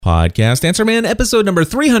Podcast Answer Man, episode number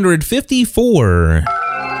 354.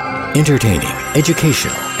 Entertaining,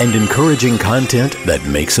 educational, and encouraging content that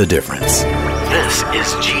makes a difference. This is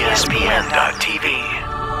GSPN.TV.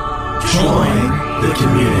 Join the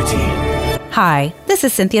community. Hi, this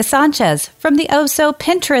is Cynthia Sanchez from the Oh So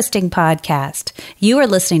Pinteresting podcast. You are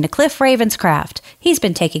listening to Cliff Ravenscraft. He's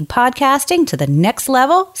been taking podcasting to the next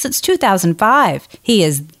level since 2005. He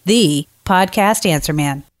is the Podcast Answer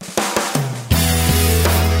Man.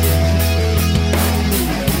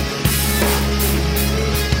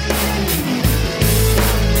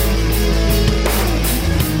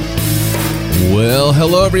 Well,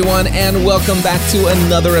 hello everyone, and welcome back to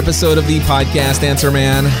another episode of the Podcast Answer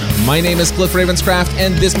Man. My name is Cliff Ravenscraft,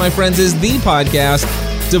 and this, my friends, is the podcast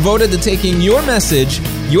devoted to taking your message,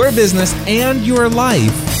 your business, and your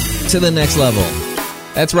life to the next level.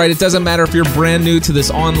 That's right, it doesn't matter if you're brand new to this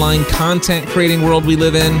online content creating world we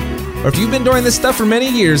live in, or if you've been doing this stuff for many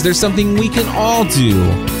years, there's something we can all do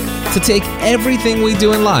to take everything we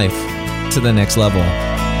do in life to the next level.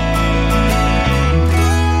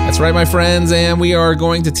 That's right, my friends, and we are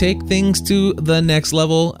going to take things to the next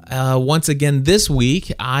level. Once again, this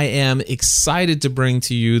week, I am excited to bring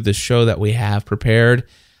to you the show that we have prepared.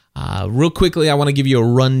 Real quickly, I want to give you a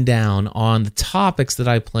rundown on the topics that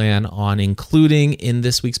I plan on including in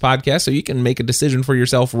this week's podcast so you can make a decision for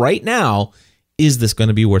yourself right now. Is this going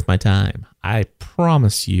to be worth my time? I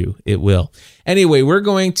promise you it will. Anyway, we're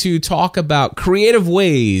going to talk about creative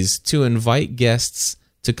ways to invite guests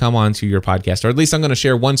to come onto your podcast, or at least I'm going to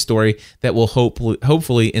share one story that will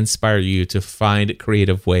hopefully inspire you to find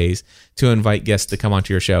creative ways to invite guests to come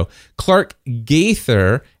onto your show. Clark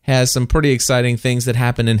Gaither has some pretty exciting things that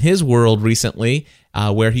happened in his world recently,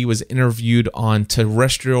 where he was interviewed on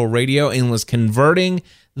terrestrial radio and was converting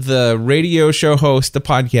the radio show host to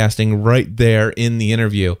podcasting right there in the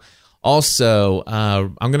interview. Also,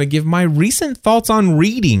 I'm going to give my recent thoughts on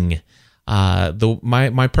reading.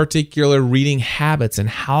 My particular reading habits and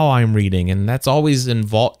how I'm reading, and that's always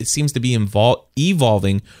it seems to be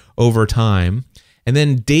evolving over time. And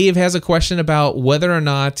then Dave has a question about whether or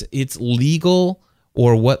not it's legal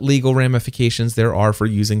or what legal ramifications there are for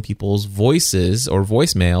using people's voices or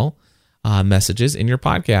voicemail messages in your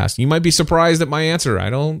podcast. You might be surprised at my answer. I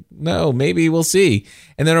don't know. Maybe we'll see.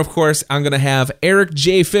 And then, of course, I'm going to have Eric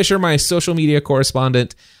J. Fisher, my social media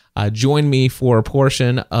correspondent, join me for a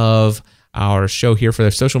portion of our show here for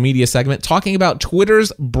the social media segment, talking about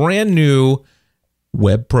Twitter's brand new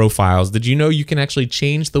web profiles. Did you know you can actually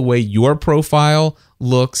change the way your profile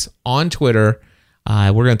looks on Twitter?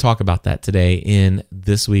 We're going to talk about that today in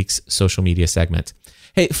this week's social media segment.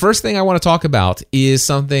 Hey, first thing I want to talk about is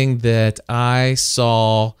something that I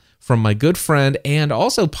saw from my good friend and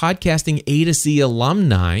also podcasting A to Z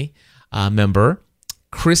alumni member,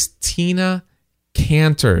 Christina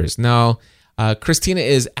Canters. Now, Christina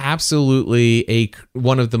is absolutely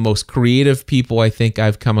one of the most creative people I think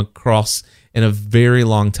I've come across in a very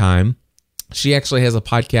long time. She actually has a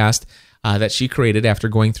podcast that she created after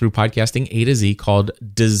going through podcasting A to Z called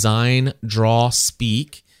Design, Draw,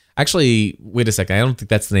 Speak. Actually, wait a second. I don't think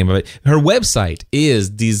that's the name of it. Her website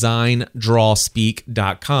is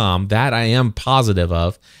designdrawspeak.com. That I am positive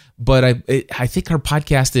of. But I think her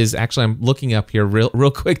podcast is actually, I'm looking up here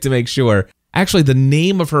real quick to make sure. Actually, the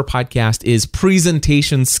name of her podcast is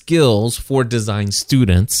Presentation Skills for Design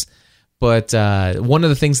Students. But one of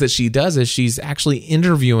the things that she does is she's actually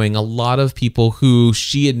interviewing a lot of people who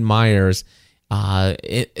she admires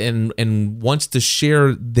and wants to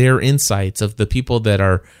share their insights of the people that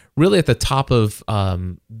are really at the top of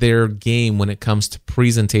their game when it comes to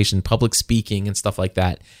presentation, public speaking, and stuff like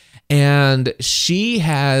that. And she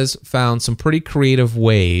has found some pretty creative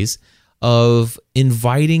ways of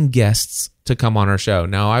inviting guests to come on our show.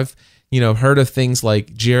 Now, I've heard of things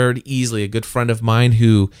like Jared Easley, a good friend of mine,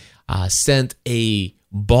 who sent a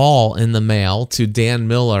ball in the mail to Dan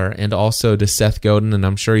Miller and also to Seth Godin, and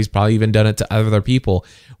I'm sure he's probably even done it to other people,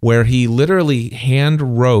 where he literally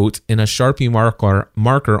hand wrote in a Sharpie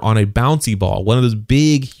marker on a bouncy ball, one of those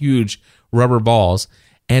big, huge rubber balls,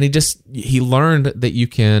 and he learned that you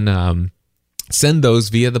can send those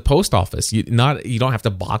via the post office. You don't have to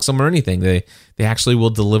box them or anything. They actually will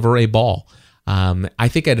deliver a ball. I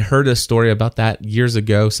think I'd heard a story about that years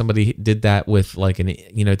ago. Somebody did that with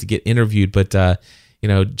to get interviewed, but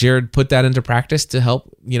Jared put that into practice to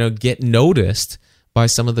help get noticed by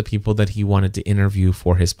some of the people that he wanted to interview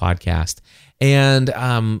for his podcast. And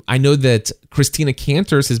I know that Christina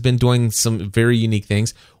Canters has been doing some very unique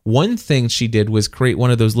things. One thing she did was create one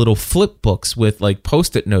of those little flip books with like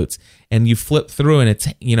Post-it notes, and you flip through and it's,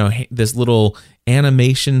 this little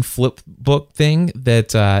animation flip book thing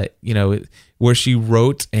that, where she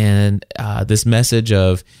wrote this message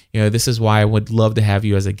of, this is why I would love to have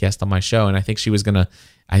you as a guest on my show. And I think she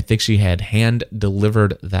had hand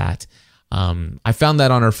delivered that. I found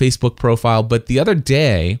that on her Facebook profile, but the other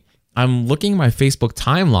day I'm looking at my Facebook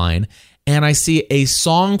timeline and I see a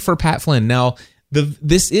song for Pat Flynn. Now,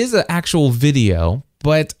 this is an actual video,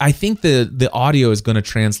 but I think the audio is going to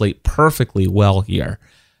translate perfectly well here.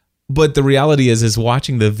 But the reality is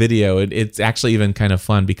watching the video, it's actually even kind of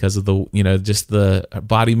fun because of just the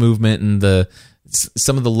body movement and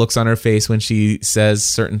some of the looks on her face when she says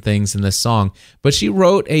certain things in this song. But she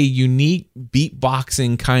wrote a unique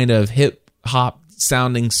beatboxing kind of hip hop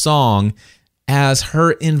sounding song as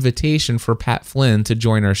her invitation for Pat Flynn to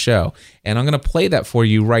join our show. And I'm going to play that for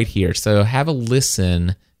you right here. So have a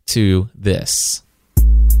listen to this.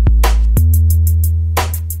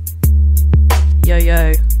 Yo,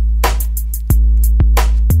 yo.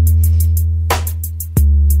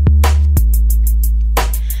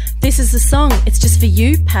 This is the song, it's just for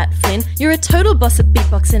you, Pat Flynn. You're a total boss at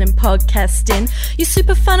beatboxing and podcasting. You're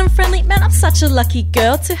super fun and friendly. Man, I'm such a lucky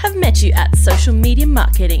girl to have met you at Social Media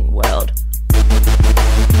Marketing World.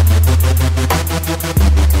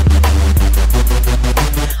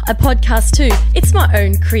 I podcast too. It's my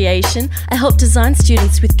own creation. I help design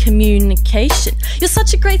students with communication. You're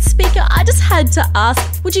such a great speaker. I just had to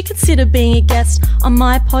ask, would you consider being a guest on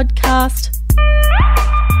my podcast?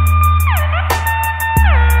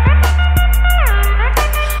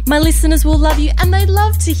 My listeners will love you and they'd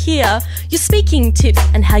love to hear your speaking tips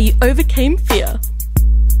and how you overcame fear.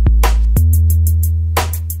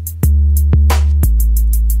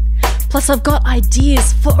 Plus, I've got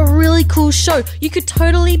ideas for a really cool show. You could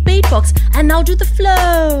totally beatbox and I'll do the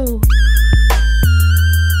flow.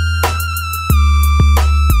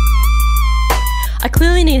 I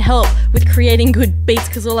clearly need help with creating good beats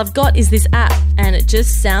because all I've got is this app and it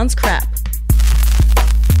just sounds crap.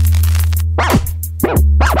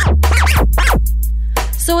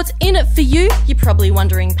 So what's in it for you? You're probably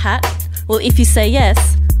wondering, Pat. Well, if you say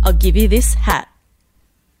yes, I'll give you this hat.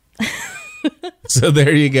 So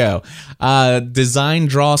there you go.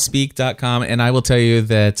 DesignDrawSpeak.com. And I will tell you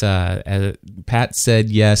that Pat said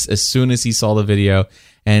yes as soon as he saw the video,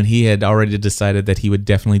 and he had already decided that he would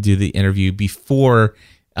definitely do the interview before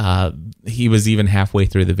he was even halfway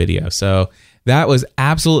through the video. So that was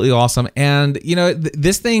absolutely awesome. And,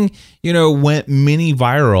 this thing, went mini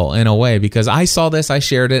viral in a way because I saw this, I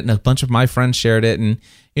shared it, and a bunch of my friends shared it. And,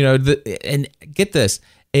 and get this,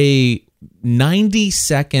 a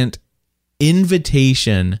 90-second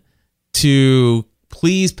invitation to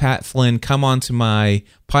please, Pat Flynn, come onto my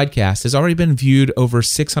podcast has already been viewed over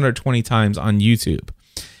 620 times on YouTube.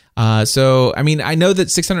 So, I mean, I know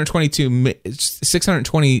that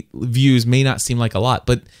 620 views may not seem like a lot,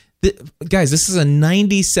 but guys, this is a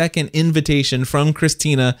 90-second invitation from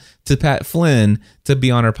Christina to Pat Flynn to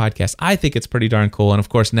be on our podcast. I think it's pretty darn cool. And of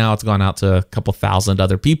course, now it's gone out to a couple thousand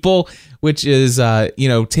other people, which is,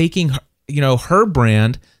 taking, her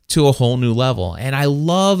brand to a whole new level. And I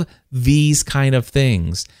love these kind of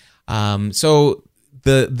things. So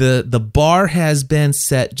the bar has been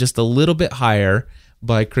set just a little bit higher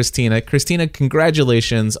by Christina. Christina,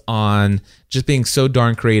 congratulations on just being so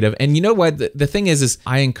darn creative. And you know what? The thing is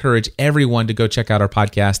I encourage everyone to go check out our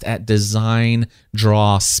podcast at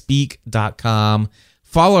DesignDrawSpeak.com.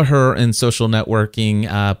 Follow her in social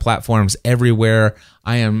networking platforms everywhere.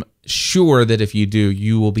 I am sure that if you do,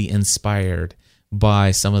 you will be inspired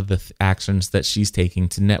by some of the actions that she's taking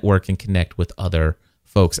to network and connect with other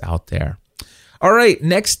folks out there. All right,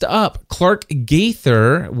 next up, Clark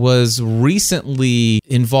Gaither was recently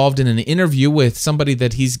involved in an interview with somebody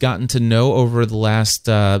that he's gotten to know over the last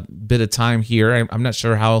bit of time here. I'm not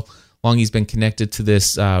sure how long he's been connected to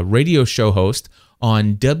this radio show host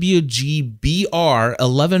on WGBR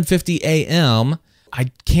 1150 AM. I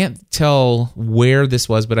can't tell where this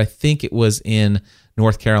was, but I think it was in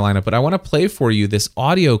North Carolina. But I want to play for you this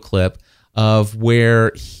audio clip of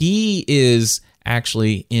where he is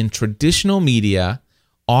actually in traditional media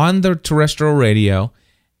on the terrestrial radio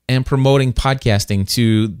and promoting podcasting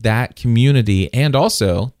to that community and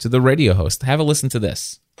also to the radio host. Have a listen to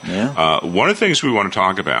this. Yeah. One of the things we want to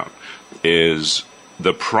talk about is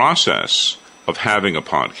the process of having a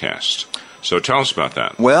podcast. So tell us about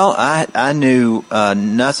that. Well, I knew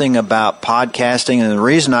nothing about podcasting, and the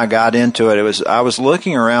reason I got into it was I was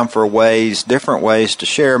looking around for different ways to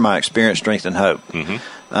share my experience, strength, and hope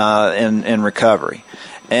in recovery.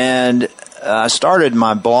 And I started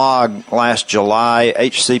my blog last July,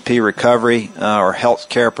 HCP Recovery, or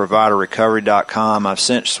healthcareproviderrecovery.com. I've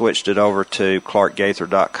since switched it over to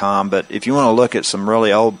clarkgaither.com. But if you want to look at some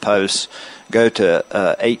really old posts, go to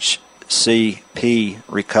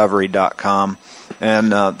cprecovery.com,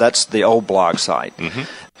 and that's the old blog site. Mm-hmm.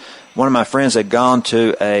 One of my friends had gone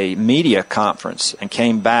to a media conference and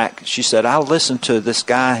came back. She said, I listened to this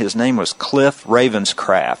guy. His name was Cliff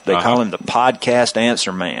Ravenscraft. They call him the Podcast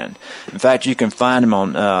Answer Man. In fact, you can find him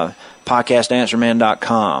on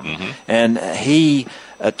podcastanswerman.com. Mm-hmm. And he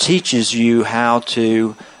teaches you how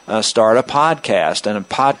to start a podcast. And a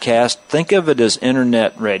podcast, think of it as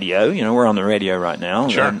internet radio. You know, we're on the radio right now.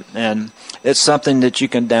 Sure. And it's something that you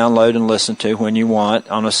can download and listen to when you want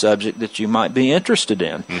on a subject that you might be interested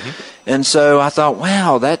in. Mm-hmm. And so I thought,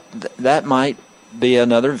 wow, that might be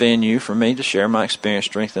another venue for me to share my experience,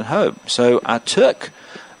 strength, and hope. So I took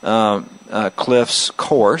Cliff's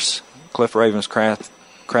course, Cliff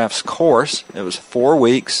Ravenscraft's course. It was 4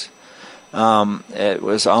 weeks. It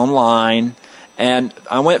was online. And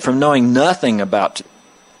I went from knowing nothing about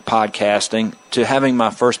podcasting to having my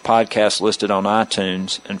first podcast listed on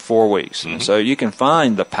iTunes in 4 weeks. Mm-hmm. So you can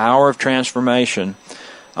find The Power of Transformation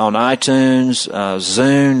on iTunes,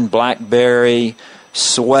 Zune, BlackBerry,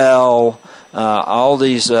 Swell, all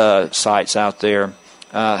these sites out there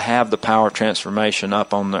have The Power of Transformation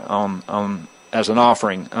up on as an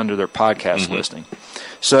offering under their podcast listing.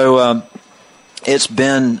 So it's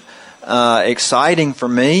been exciting for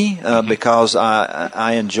me because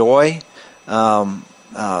I enjoy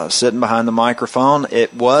sitting behind the microphone.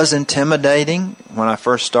 It was intimidating when I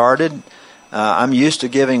first started. I'm used to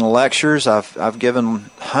giving lectures. I've given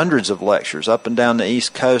hundreds of lectures up and down the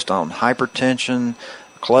East Coast on hypertension,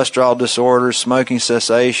 cholesterol disorders, smoking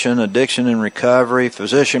cessation, addiction and recovery,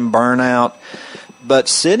 physician burnout. But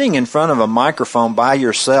sitting in front of a microphone by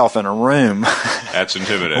yourself in a room that's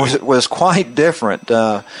intimidating. was quite different.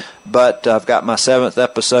 But I've got my 7th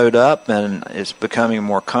episode up, and it's becoming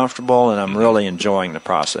more comfortable, and I'm really enjoying the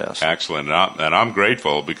process. Excellent. And I'm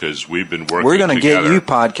grateful because we've been working together. We're going to get you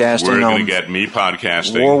podcasting. We're going to get me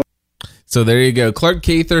podcasting. So there you go. Clark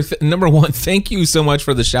Gaither, number one, thank you so much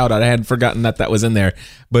for the shout out. I hadn't forgotten that was in there.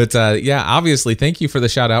 But yeah, obviously, thank you for the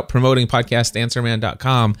shout out, promoting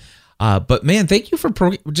podcastanswerman.com. But man, thank you for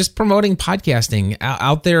just promoting podcasting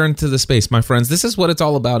out there into the space, my friends. This is what it's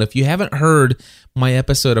all about. If you haven't heard my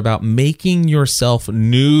episode about making yourself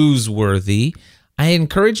newsworthy, I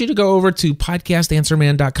encourage you to go over to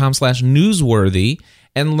podcastanswerman.com/newsworthy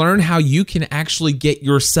and learn how you can actually get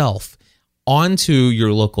yourself onto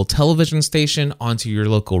your local television station, onto your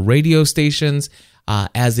local radio stations,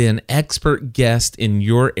 as an expert guest in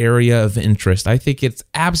your area of interest. I think it's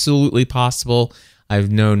absolutely possible.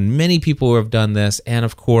 I've known many people who have done this, and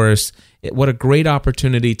of course, what a great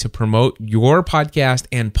opportunity to promote your podcast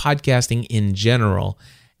and podcasting in general.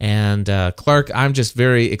 And Clark, I'm just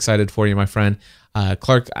very excited for you, my friend.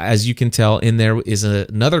 Clark, as you can tell, in there is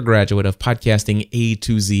another graduate of Podcasting A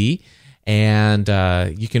to Z, and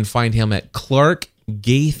you can find him at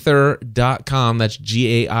clarkgaither.com. That's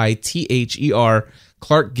GAITHER,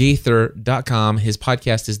 clarkgaither.com. His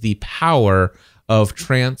podcast is The Power of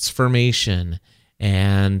Transformation.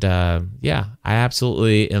 And yeah, I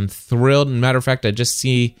absolutely am thrilled. And matter of fact, I just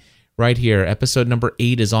see right here, episode number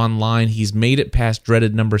 8 is online. He's made it past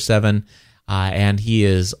dreaded number 7, and he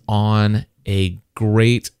is on a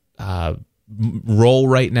great roll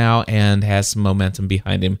right now and has some momentum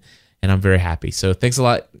behind him. And I'm very happy. So thanks a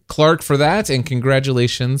lot, Clark, for that, and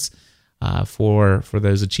congratulations for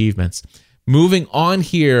those achievements. Moving on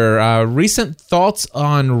here, recent thoughts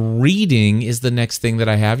on reading is the next thing that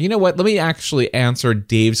I have. You know what? Let me actually answer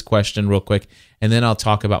Dave's question real quick, and then I'll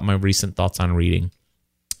talk about my recent thoughts on reading.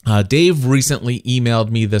 Dave recently emailed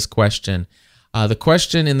me this question. The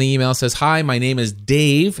question in the email says, "Hi, my name is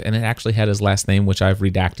Dave," and it actually had his last name, which I've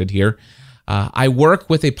redacted here. I work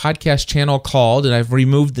with a podcast channel called, and I've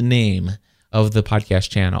removed the name of the podcast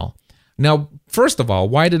channel. Now, first of all,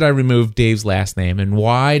 why did I remove Dave's last name, and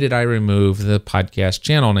why did I remove the podcast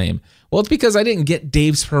channel name? Well, it's because I didn't get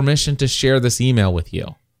Dave's permission to share this email with you.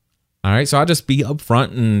 All right, so I'll just be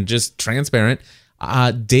upfront and just transparent.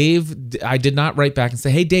 Dave, I did not write back and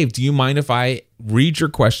say, "Hey, Dave, do you mind if I read your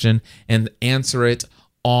question and answer it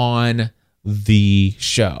on the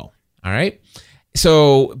show?" All right.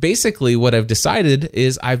 So basically what I've decided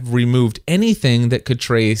is I've removed anything that could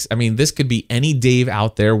trace. I mean, this could be any Dave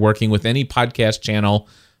out there working with any podcast channel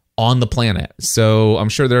on the planet. So I'm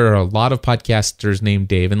sure there are a lot of podcasters named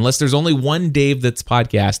Dave. Unless there's only one Dave that's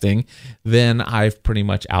podcasting, then I've pretty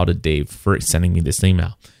much outed Dave for sending me this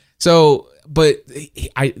email. So, but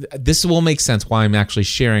this will make sense why I'm actually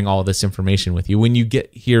sharing all this information with you when you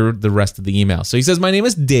hear the rest of the email. So he says, "My name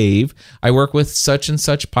is Dave. I work with such and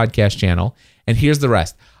such podcast channel. And here's the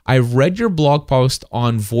rest. I've read your blog post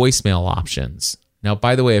on voicemail options. Now,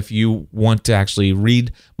 by the way, if you want to actually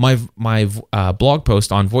read my blog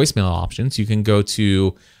post on voicemail options, you can go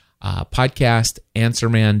to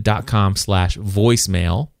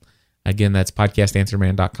podcastanswerman.com/voicemail. Again, that's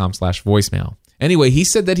podcastanswerman.com/voicemail. Anyway, he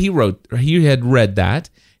said that he had read that.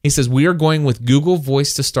 He says, we are going with Google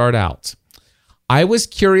Voice to start out. I was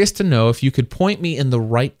curious to know if you could point me in the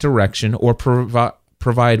right direction or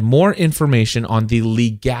provide more information on the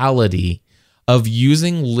legality of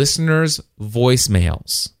using listeners'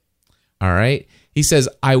 voicemails. All right. He says,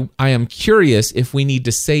 I am curious if we need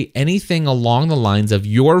to say anything along the lines of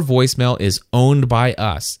your voicemail is owned by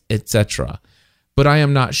us, etc. But I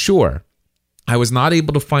am not sure. I was not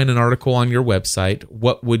able to find an article on your website.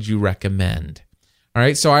 What would you recommend? All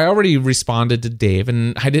right, so I already responded to Dave,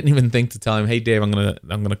 and I didn't even think to tell him, hey, Dave, I'm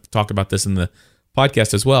gonna talk about this in the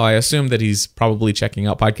podcast as well. I assume that he's probably checking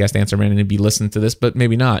out Podcast Answer Man and he'd be listening to this, but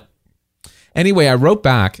maybe not. Anyway, I wrote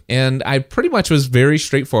back, and I pretty much was very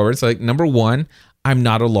straightforward. It's like, number one, I'm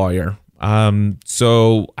not a lawyer,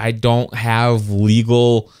 so I don't have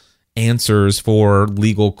legal answers for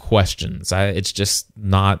legal questions. It's just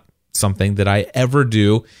not something that I ever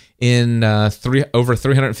do. In over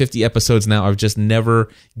 350 episodes now, I've just never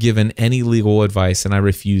given any legal advice, and I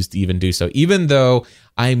refuse to even do so. Even though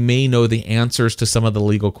I may know the answers to some of the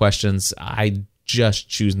legal questions, I just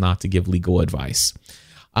choose not to give legal advice.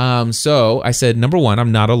 So I said, number one,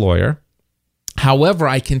 I'm not a lawyer. However,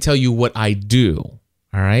 I can tell you what I do.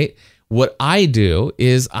 All right. What I do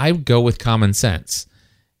is I go with common sense.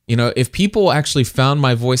 You know, if people actually found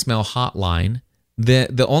my voicemail hotline,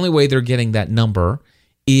 the only way they're getting that number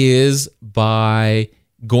is by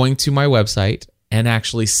going to my website and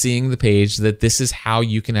actually seeing the page that this is how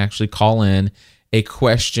you can actually call in a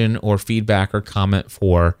question or feedback or comment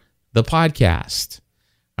for the podcast.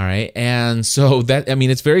 All right. And so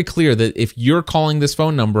it's very clear that if you're calling this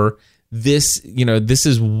phone number, this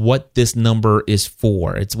is what this number is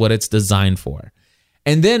for. It's what it's designed for.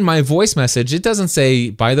 And then my voice message, it doesn't say,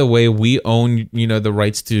 by the way, we own, the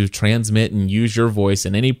rights to transmit and use your voice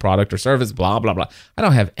in any product or service, blah, blah, blah. I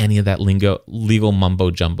don't have any of that legal mumbo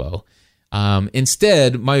jumbo.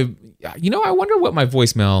 Instead, I wonder what my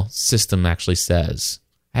voicemail system actually says.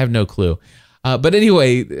 I have no clue. But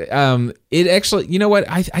anyway, it actually, you know what?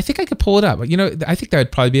 I think I could pull it up. I think that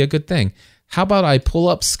would probably be a good thing. How about I pull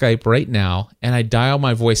up Skype right now and I dial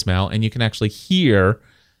my voicemail, and you can actually hear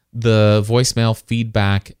the voicemail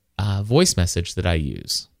feedback voice message that I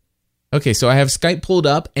use. Okay, so I have Skype pulled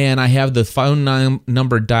up, and I have the phone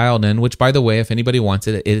number dialed in, which, by the way, if anybody wants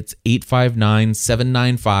it, it's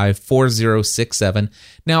 859-795-4067.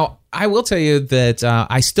 Now, I will tell you that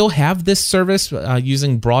I still have this service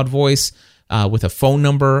using Broad Voice with a phone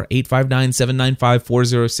number,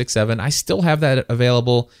 859-795-4067. I still have that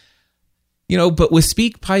available. But with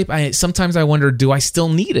SpeakPipe, sometimes I wonder, do I still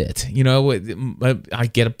need it? I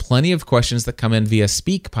get plenty of questions that come in via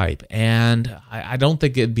SpeakPipe, and I don't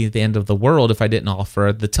think it'd be the end of the world if I didn't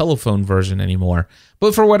offer the telephone version anymore.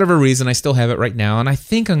 But for whatever reason, I still have it right now, and I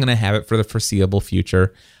think I'm going to have it for the foreseeable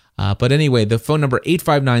future. But anyway, the phone number,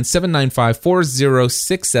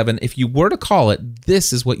 859-795-4067. If you were to call it,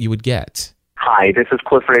 this is what you would get. Hi, this is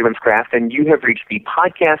Cliff Ravenscraft, and you have reached the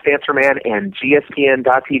Podcast Answer Man and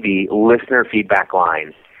GSPN.TV listener feedback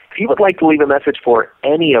line. If you would like to leave a message for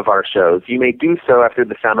any of our shows, you may do so after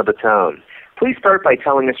the sound of the tone. Please start by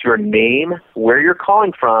telling us your name, where you're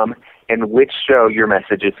calling from, and which show your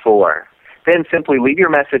message is for. Then simply leave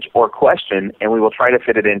your message or question, and we will try to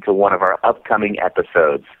fit it into one of our upcoming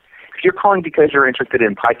episodes. If you're calling because you're interested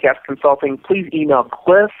in podcast consulting, please email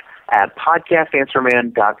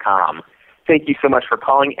cliff@podcastanswerman.com. Thank you so much for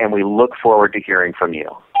calling, and we look forward to hearing from you.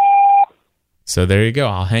 So there you go.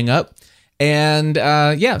 I'll hang up. And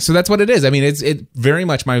so that's what it is. It very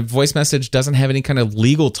much, my voice message doesn't have any kind of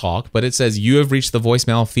legal talk, but it says you have reached the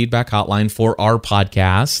voicemail feedback hotline for our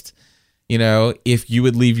podcast. If you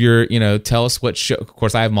would leave your, tell us what show. Of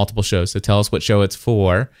course, I have multiple shows, so tell us what show it's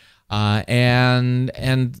for. And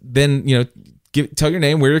then, tell your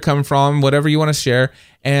name, where you're coming from, whatever you want to share,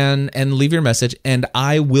 and leave your message. And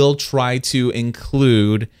I will try to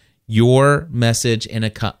include your message in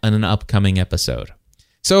an upcoming episode.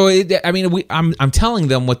 So, I'm telling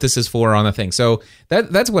them what this is for on the thing. So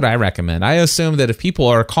that's what I recommend. I assume that if people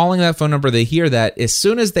are calling that phone number, they hear that as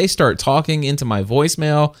soon as they start talking into my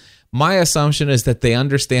voicemail, my assumption is that they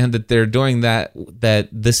understand that they're doing that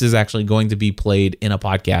this is actually going to be played in a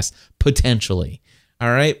podcast, potentially.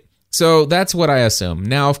 All right? So that's what I assume.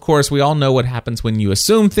 Now, of course, we all know what happens when you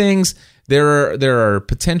assume things. There are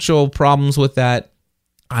potential problems with that.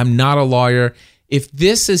 I'm not a lawyer. If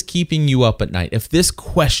this is keeping you up at night, if this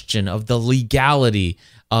question of the legality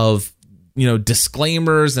of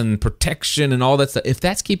disclaimers and protection and all that stuff, if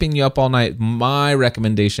that's keeping you up all night, my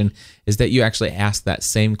recommendation is that you actually ask that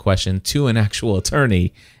same question to an actual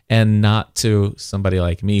attorney and not to somebody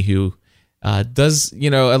like me who does,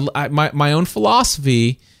 my own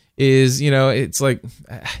philosophy is, it's like,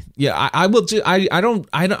 I'm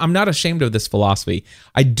not ashamed of this philosophy.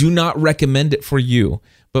 I do not recommend it for you.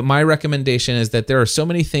 But my recommendation is that there are so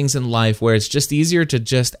many things in life where it's just easier to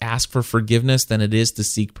just ask for forgiveness than it is to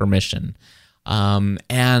seek permission. And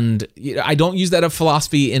I don't use that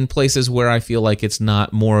philosophy in places where I feel like it's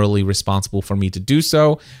not morally responsible for me to do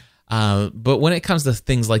so. But when it comes to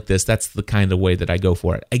things like this, that's the kind of way that I go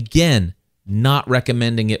for it. Again, not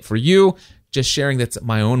recommending it for you, just sharing that's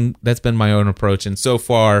been my own approach. And so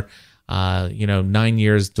far, 9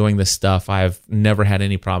 years doing this stuff, I've never had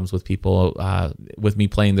any problems with people with me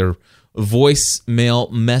playing their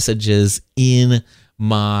voicemail messages in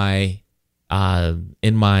my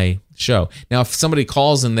show. Now, if somebody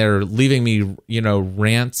calls and they're leaving me,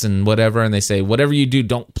 rants and whatever, and they say, whatever you do,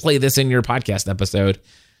 don't play this in your podcast episode.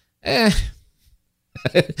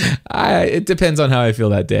 It depends on how I feel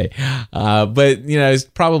that day. But it's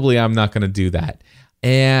probably I'm not going to do that.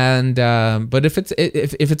 And but if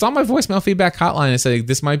it's on my voicemail feedback hotline and say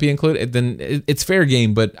this might be included, then it's fair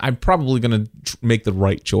game. But I'm probably going to make the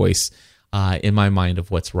right choice in my mind of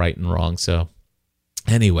what's right and wrong. So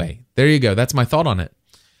anyway, there you go. That's my thought on it.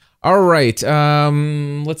 All right.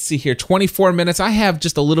 Let's see here. 24 minutes. I have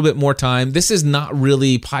just a little bit more time. This is not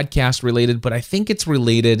really podcast related, but I think it's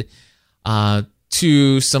related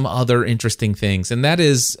to some other interesting things, and that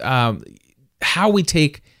is how we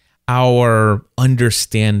take our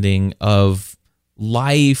understanding of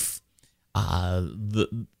life,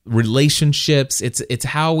 the relationships. It's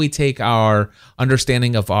how we take our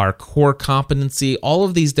understanding of our core competency, all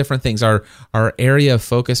of these different things, our area of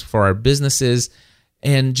focus for our businesses,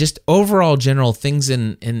 and just overall general things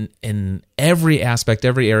in every aspect,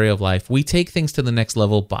 every area of life. We take things to the next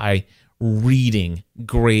level by reading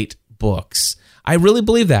great books. I really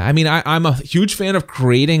believe that. I mean, I'm a huge fan of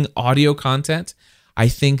creating audio content. I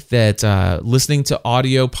think that listening to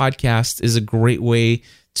audio podcasts is a great way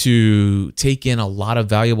to take in a lot of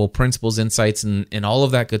valuable principles, insights, and all of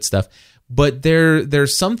that good stuff. But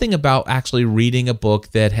there's something about actually reading a book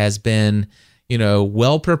that has been,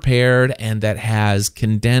 well prepared and that has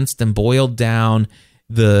condensed and boiled down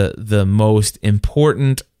the most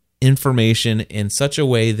important information in such a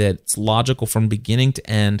way that it's logical from beginning to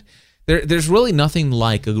end. There's really nothing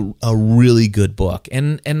like a really good book.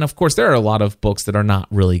 And of course, there are a lot of books that are not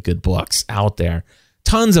really good books out there.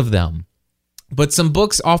 Tons of them. But some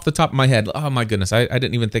books off the top of my head, oh my goodness, I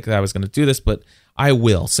didn't even think that I was going to do this, but I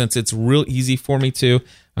will. Since it's real easy for me to,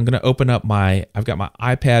 I'm going to open up I've got my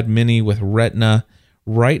iPad mini with Retina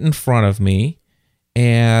right in front of me.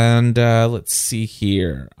 And let's see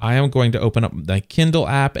here. I am going to open up the Kindle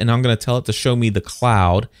app, and I'm going to tell it to show me the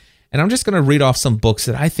cloud. And I'm just going to read off some books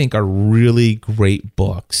that I think are really great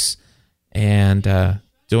books. And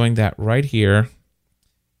doing that right here.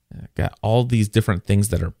 I've got all these different things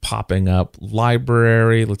that are popping up.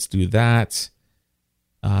 Library, let's do that.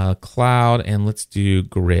 Cloud, and let's do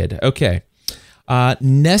grid. Okay.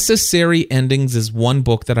 Necessary Endings is one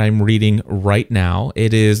book that I'm reading right now.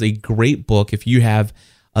 It is a great book if you have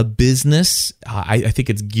a business. I think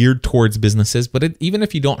it's geared towards businesses, but even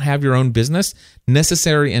if you don't have your own business,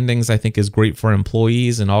 Necessary Endings I think is great for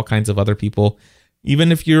employees and all kinds of other people.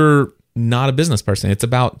 Even if you're not a business person, it's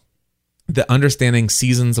about the understanding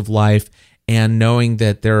seasons of life and knowing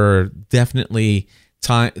that there are definitely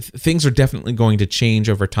things are definitely going to change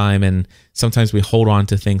over time, and sometimes we hold on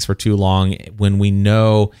to things for too long when we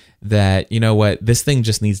know that, this thing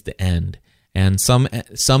just needs to end. And some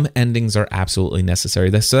endings are absolutely necessary.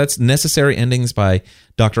 So that's Necessary Endings by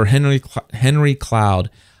Dr. Henry Cloud.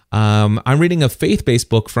 I'm reading a faith-based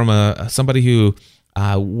book from somebody who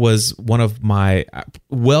was one of my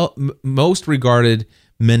most regarded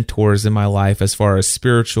mentors in my life as far as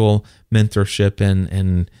spiritual mentorship,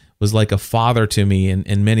 and was like a father to me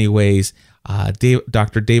in many ways.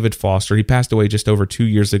 Dr. David Foster. He passed away just over 2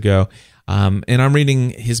 years ago. And I'm reading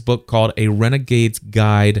his book called A Renegade's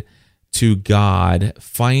Guide to God,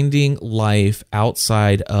 Finding Life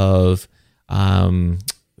Outside of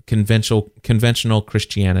Conventional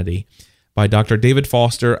Christianity by Dr. David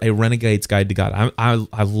Foster, A Renegade's Guide to God.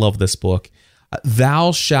 I love this book.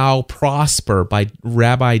 Thou Shall Prosper by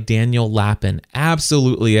Rabbi Daniel Lapin.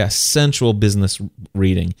 Absolutely essential business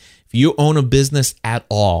reading. If you own a business at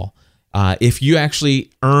all, if you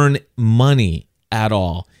actually earn money at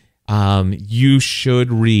all, you should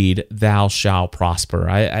read Thou Shall Prosper.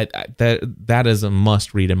 That is a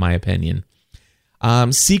must read in my opinion.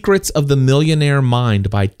 Secrets of the Millionaire Mind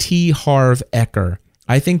by T. Harv Eker.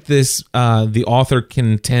 I think this the author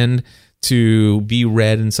can tend to be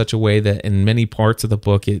read in such a way that in many parts of the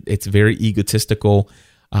book it's very egotistical,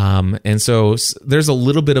 and so there's a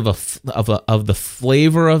little bit of the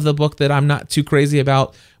flavor of the book that I'm not too crazy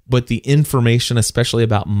about, but the information, especially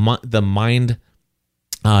about the mind,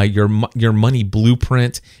 your money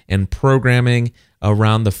blueprint and programming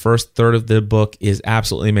around the first third of the book is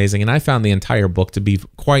absolutely amazing, and I found the entire book to be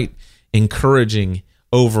quite encouraging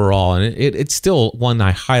overall, and it's still one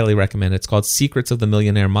I highly recommend. It's called Secrets of the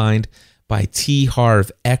Millionaire Mind by T.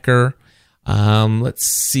 Harv Eker. Let's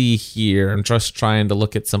see here. I'm just trying to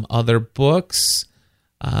look at some other books.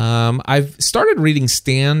 I've started reading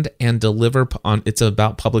Stand and Deliver. It's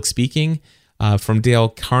about public speaking from Dale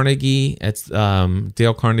Carnegie. It's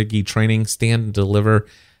Dale Carnegie training, Stand and Deliver.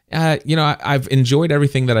 I've enjoyed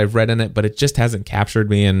everything that I've read in it, but it just hasn't captured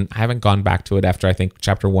me, and I haven't gone back to it after I think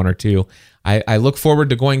chapter 1 or 2. I look forward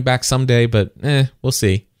to going back someday, but we'll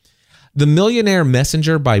see. The Millionaire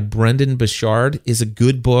Messenger by Brendan Burchard is a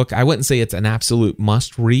good book. I wouldn't say it's an absolute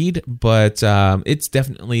must read, but it's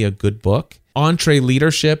definitely a good book.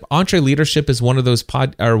 EntreLeadership is one of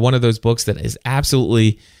those books that is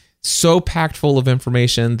absolutely so packed full of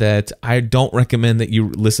information that I don't recommend that you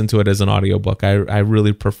listen to it as an audiobook. I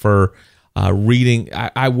really prefer reading.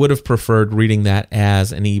 I would have preferred reading that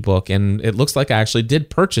as an ebook, and it looks like I actually did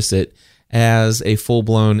purchase it as a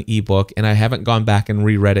full-blown ebook, and I haven't gone back and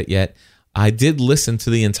reread it yet. I did listen to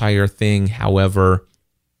the entire thing, however,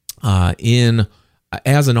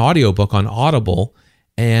 as an audiobook on Audible,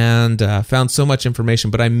 and found so much information,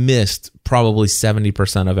 but I missed probably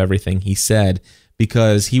 70% of everything he said,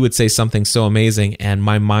 because he would say something so amazing, and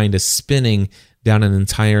my mind is spinning down an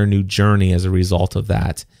entire new journey as a result of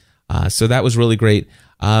that. So that was really great.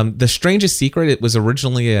 The Strangest Secret, it was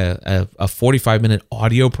originally a 45-minute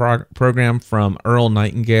audio program from Earl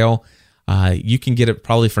Nightingale. You can get it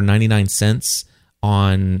probably for 99 cents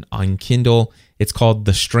on Kindle. It's called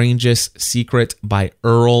The Strangest Secret by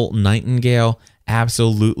Earl Nightingale.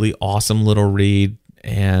 Absolutely awesome little read,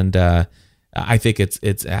 and I think it's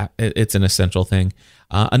an essential thing.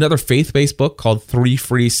 Another faith-based book called 3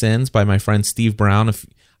 Free Sins by my friend Steve Brown.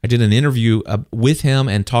 I did an interview with him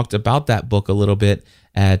and talked about that book a little bit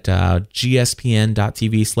at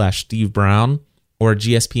gspn.tv/Steve Brown or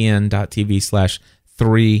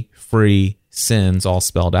gspn.tv/3 Free Sins, all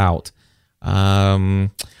spelled out. I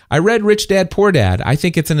read Rich Dad, Poor Dad. I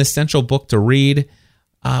think it's an essential book to read.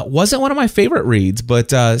 Wasn't one of my favorite reads, but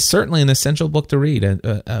certainly an essential book to read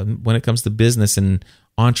when it comes to business and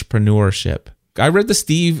entrepreneurship. I read the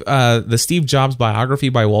Steve Jobs biography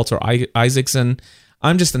by Walter Isaacson.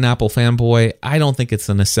 I'm just an Apple fanboy. I don't think it's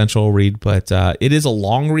an essential read, but it is a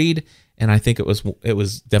long read, and I think it was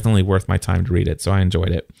definitely worth my time to read it, so I enjoyed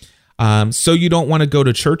it. So You Don't Want to Go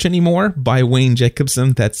to Church Anymore by Wayne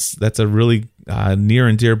Jacobson. That's a really near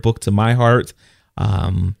and dear book to my heart.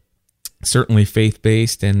 Certainly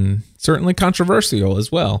faith-based and certainly controversial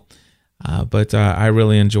as well. But I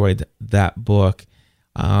really enjoyed that book.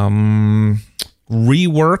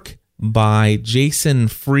 Rework by Jason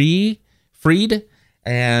Fried.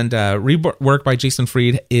 And Rework by Jason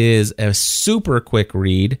Fried is a super quick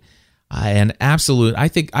read. And absolute, I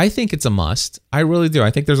think it's a must. I really do. I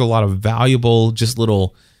think there's a lot of valuable, just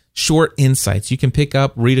little short insights. You can pick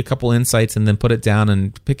up, read a couple insights, and then put it down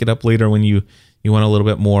and pick it up later when you want a little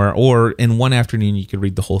bit more. Or in one afternoon, you could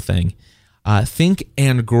read the whole thing. Think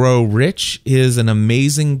and Grow Rich is an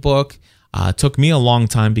amazing book. Took me a long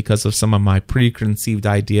time because of some of my preconceived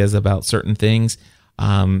ideas about certain things.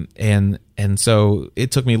 And so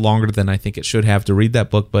it took me longer than I think it should have to read that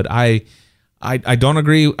book, but I don't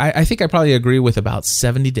agree. I think I probably agree with about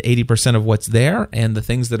 70 to 80% of what's there, and the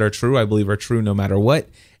things that are true, I believe are true no matter what.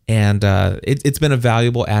 And it's been a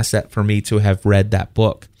valuable asset for me to have read that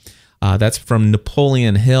book. That's from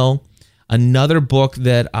Napoleon Hill. Another book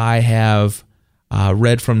that I have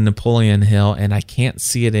read from Napoleon Hill, and I can't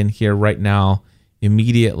see it in here right now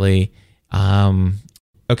immediately.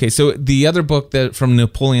 Okay, so the other book that from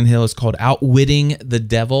Napoleon Hill is called Outwitting the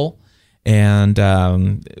Devil, and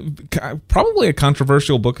probably a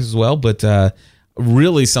controversial book as well, but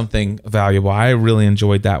really something valuable. I really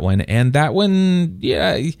enjoyed that one, and that one,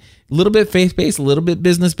 yeah, a little bit faith-based, a little bit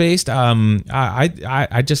business-based.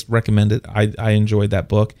 I just recommend it. I enjoyed that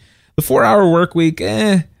book. The 4-Hour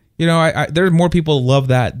Workweek, there's more people love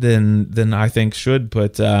that than I think should,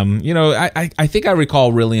 but I think I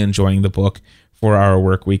recall really enjoying the book 4-Hour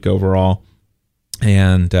Workweek overall.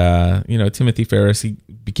 And Timothy Ferriss, he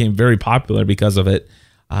became very popular because of it.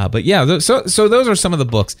 But yeah, so those are some of the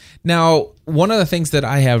books. Now, one of the things that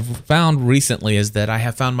I have found recently is that I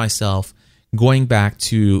have found myself going back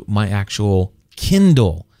to my actual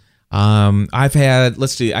Kindle. I've had,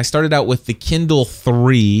 let's see, I started out with the Kindle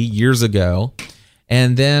 3 years ago,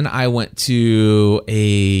 and then I went to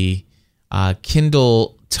a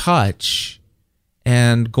Kindle Touch,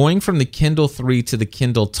 and going from the Kindle 3 to the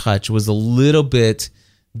Kindle Touch was a little bit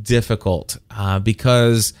difficult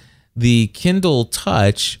because the Kindle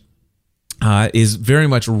Touch is very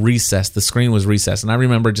much recessed. The screen was recessed, and I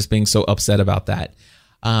remember just being so upset about that.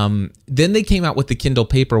 Then they came out with the Kindle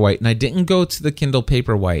Paperwhite, and I didn't go to the Kindle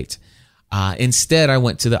Paperwhite. Instead, I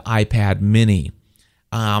went to the iPad Mini.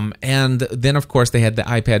 And then, of course, they had the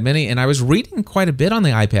iPad Mini, and I was reading quite a bit on the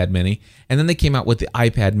iPad Mini, and then they came out with the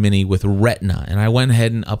iPad Mini with Retina, and I went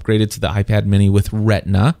ahead and upgraded to the iPad Mini with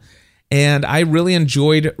Retina, and I really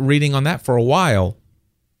enjoyed reading on that for a while.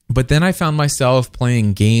 But then I found myself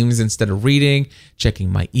playing games instead of reading,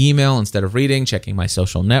 checking my email instead of reading, checking my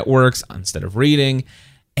social networks instead of reading,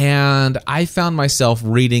 and I found myself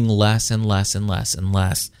reading less and less and less and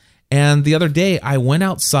less. And the other day, I went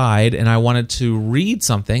outside and I wanted to read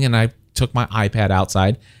something, and I took my iPad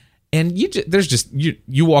outside. And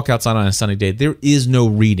you walk outside on a sunny day, there is no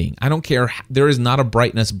reading. I don't care. There is not a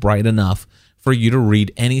brightness bright enough for you to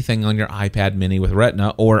read anything on your iPad Mini with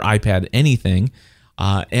Retina or iPad anything,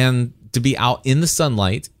 and to be out in the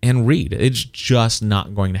sunlight and read. It's just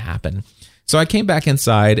not going to happen. So I came back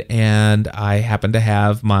inside, and I happened to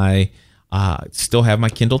have still have my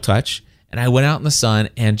Kindle Touch. And I went out in the sun,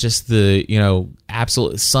 and just the,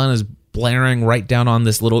 absolute sun is blaring right down on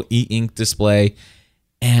this little e-ink display.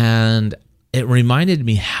 And it reminded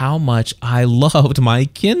me how much I loved my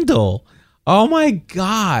Kindle. Oh my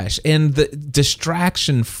gosh. And the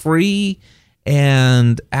distraction free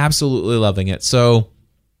and absolutely loving it. So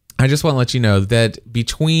I just want to let you know that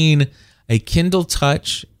between a Kindle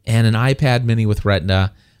Touch and an iPad Mini with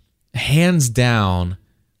Retina, hands down,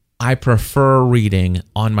 I prefer reading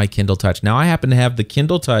on my Kindle Touch. Now, I happen to have the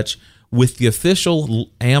Kindle Touch with the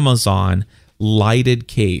official Amazon lighted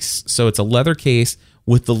case. So it's a leather case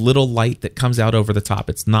with the little light that comes out over the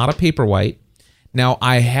top. It's not a Paperwhite. Now,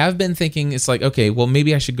 I have been thinking, it's like, okay, well,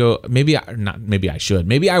 maybe I should go, maybe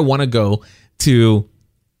I want to go to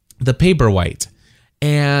the Paperwhite.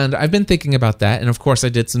 And I've been thinking about that. And of course, I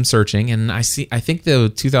did some searching, and I think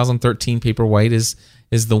the 2013 Paperwhite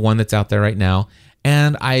is the one that's out there right now.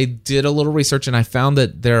 And I did a little research, and I found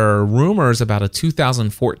that there are rumors about a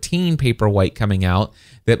 2014 Paperwhite coming out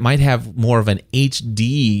that might have more of an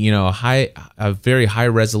HD, a very high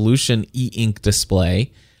resolution e-ink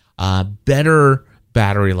display, better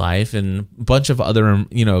battery life, and a bunch of other,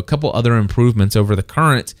 a couple other improvements over the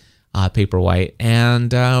current Paperwhite.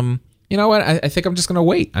 And you know what? I think I'm just going to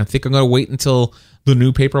wait. I think I'm going to wait until the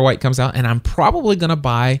new Paperwhite comes out, and I'm probably going to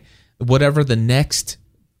buy whatever the next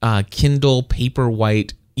Kindle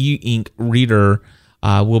Paperwhite e-ink reader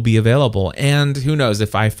will be available. And who knows,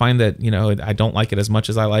 if I find that I don't like it as much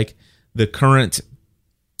as I like the current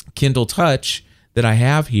Kindle Touch that I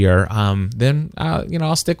have here, then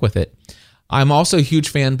I'll stick with it. I'm also a huge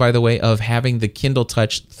fan, by the way, of having the Kindle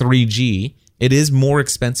Touch 3G. It is more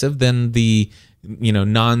expensive than the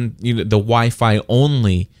the Wi-Fi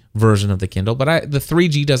only version of the Kindle, but the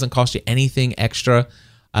 3G doesn't cost you anything extra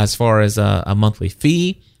as far as a monthly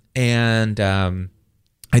fee. And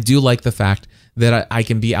I do like the fact that I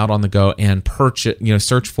can be out on the go and purchase,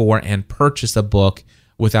 search for and purchase a book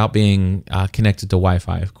without being connected to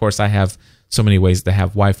Wi-Fi. Of course, I have so many ways to have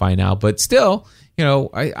Wi-Fi now, but still,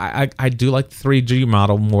 I do like the 3G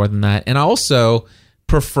model more than that. And I also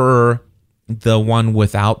prefer the one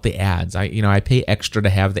without the ads. I pay extra to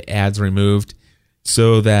have the ads removed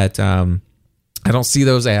so that I don't see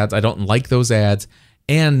those ads. I don't like those ads.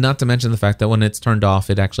 And not to mention the fact that when it's turned off,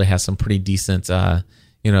 it actually has some pretty decent,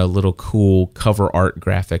 little cool cover art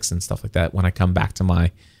graphics and stuff like that. When I come back to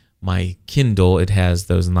my Kindle, it has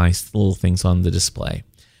those nice little things on the display.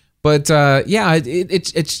 But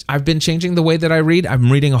it's I've been changing the way that I read.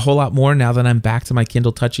 I'm reading a whole lot more now that I'm back to my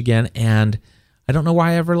Kindle Touch again, and I don't know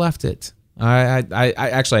why I ever left it.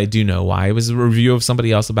 I do know why. It was a review of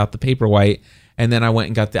somebody else about the Paperwhite, and then I went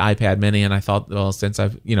and got the iPad Mini, and I thought, well, since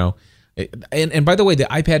I've And by the way, the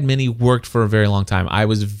iPad Mini worked for a very long time. I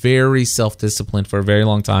was very self-disciplined for a very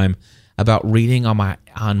long time about reading on my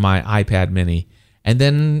iPad Mini, and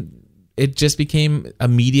then it just became a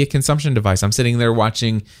media consumption device. I'm sitting there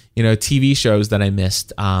watching, TV shows that I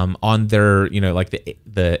missed on their, like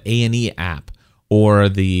the A&E app or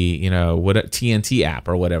the TNT app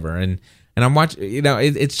or whatever, and I'm watching.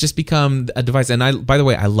 It's just become a device. And by the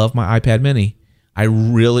way, I love my iPad Mini. I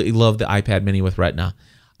really love the iPad Mini with Retina.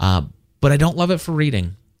 but I don't love it for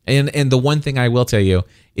reading. And the one thing I will tell you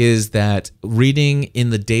is that reading in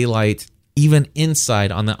the daylight, even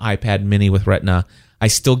inside on the iPad mini with Retina, I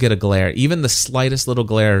still get a glare. Even the slightest little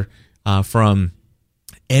glare from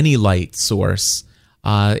any light source,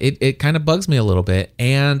 it kind of bugs me a little bit.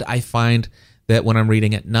 And I find that when I'm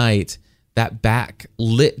reading at night, that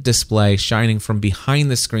backlit display shining from behind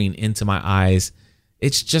the screen into my eyes,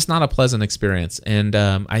 it's just not a pleasant experience. And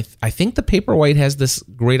I think the Paperwhite has this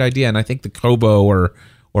great idea, and I think the Kobo or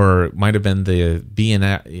it might have been the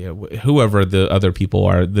whoever the other people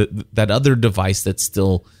are, that other device that's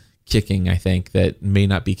still kicking, I think, that may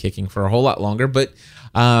not be kicking for a whole lot longer. But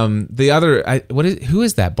the other, who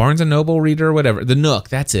is that? Barnes & Noble reader or whatever? The Nook,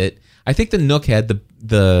 that's it. I think the Nook had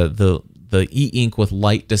the e-ink with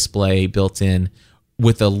light display built in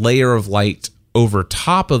with a layer of light over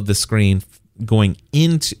top of the screen going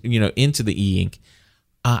into the e-ink.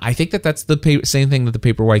 I think that's the same thing that the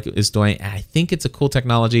Paperwhite is doing. And I think it's a cool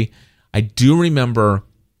technology. I do remember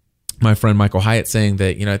my friend Michael Hyatt saying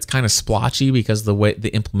that, it's kind of splotchy because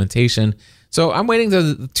the implementation. So I'm waiting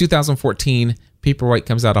till the 2014 Paperwhite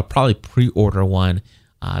comes out. I'll probably pre-order one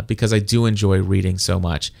because I do enjoy reading so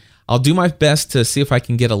much. I'll do my best to see if I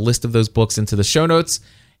can get a list of those books into the show notes.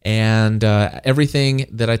 And everything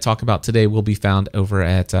that I talk about today will be found over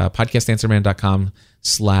at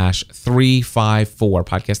podcastanswerman.com/354.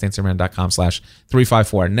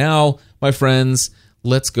 podcastanswerman.com/354. Now, my friends,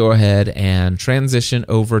 let's go ahead and transition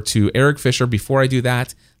over to Eric Fisher. Before I do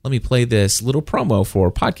that, let me play this little promo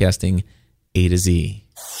for Podcasting A to Z.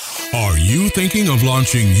 Are you thinking of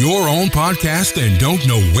launching your own podcast and don't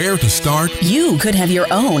know where to start? You could have your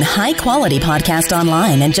own high-quality podcast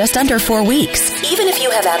online in just under 4 weeks, even if you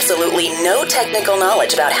have absolutely no technical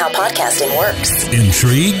knowledge about how podcasting works.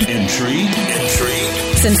 Intrigued?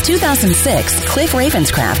 Since 2006, Cliff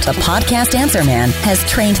Ravenscraft, a podcast answer man, has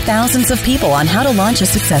trained thousands of people on how to launch a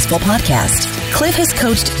successful podcast. Cliff has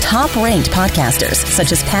coached top-ranked podcasters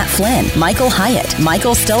such as Pat Flynn, Michael Hyatt,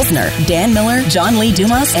 Michael Stelzner, Dan Miller, John Lee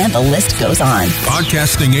Dumas, and the list goes on.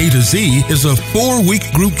 Podcasting A to Z is a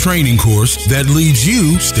 4-week group training course that leads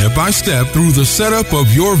you step by step through the setup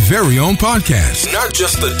of your very own podcast. Not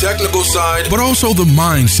just the technical side, but also the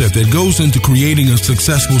mindset that goes into creating a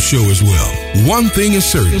successful show as well. One thing is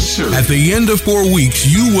certain. At the end of 4 weeks,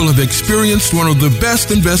 you will have experienced one of the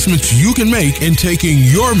best investments you can make in taking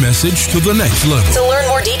your message to the next level. To learn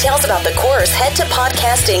more details about the course, head to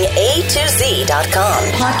podcastinga2z.com.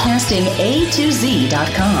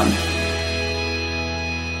 Podcastinga2z.com.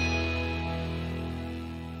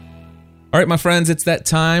 All right, my friends, it's that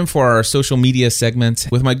time for our social media segment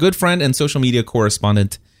with my good friend and social media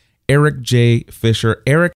correspondent, Eric J. Fisher.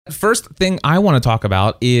 Eric, first thing I want to talk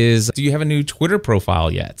about is, do you have a new Twitter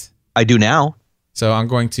profile yet? I do now. So I'm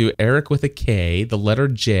going to Eric with a K, the letter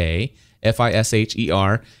J,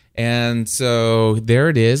 Fisher. And so there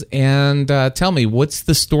it is. And tell me, what's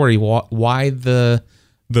the story? Why the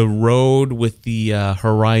road with the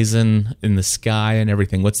horizon in the sky and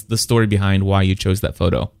everything? What's the story behind why you chose that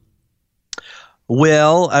photo?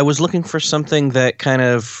 Well, I was looking for something that kind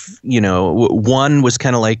of, one was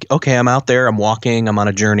kind of like, okay, I'm out there, I'm walking, I'm on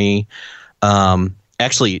a journey.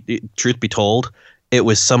 Actually, truth be told, it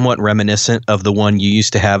was somewhat reminiscent of the one you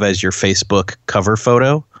used to have as your Facebook cover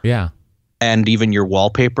photo. Yeah. And even your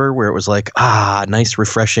wallpaper, where it was like, nice,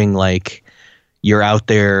 refreshing, like you're out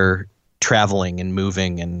there traveling and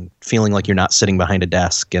moving and feeling like you're not sitting behind a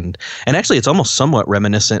desk. And actually, it's almost somewhat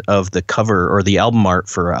reminiscent of the cover or the album art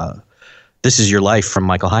for This Is Your Life from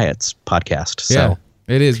Michael Hyatt's podcast. So. Yeah,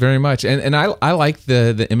 it is very much. And I like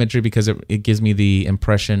the imagery because it gives me the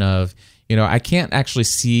impression of, I can't actually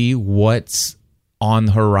see what's on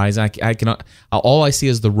the horizon. I cannot. All I see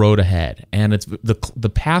is the road ahead, and it's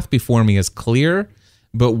the path before me is clear,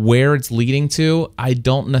 but where it's leading to, I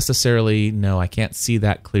don't necessarily know. I can't see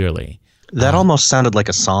that clearly. That almost sounded like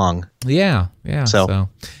a song. Yeah. So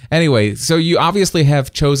anyway, so you obviously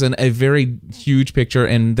have chosen a very huge picture,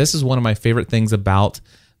 and this is one of my favorite things about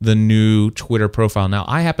the new Twitter profile. Now,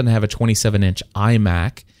 I happen to have a 27-inch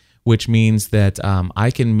iMac, which means that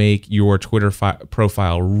I can make your Twitter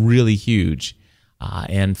profile really huge.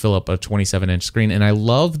 And fill up a 27-inch screen. And I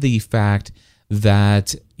love the fact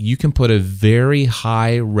that you can put a very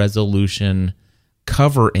high resolution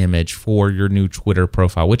cover image for your new Twitter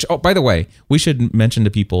profile, which, by the way, we should mention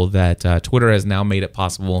to people that Twitter has now made it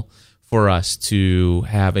possible for us to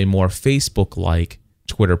have a more Facebook-like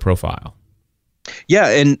Twitter profile. Yeah,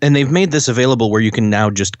 and they've made this available where you can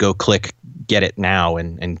now just go click get it now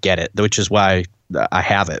and get it, which is why I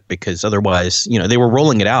have it, because otherwise, they were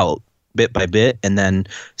rolling it out bit by bit, and then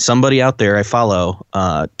somebody out there I follow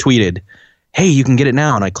tweeted, hey, you can get it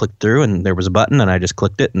now. And I clicked through and there was a button and I just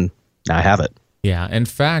clicked it and now I have it. Yeah. In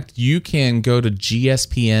fact, you can go to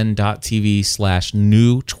gspn.tv/new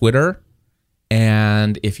Twitter.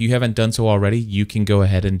 And if you haven't done so already, you can go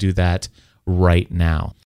ahead and do that right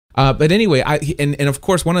now. But anyway, and of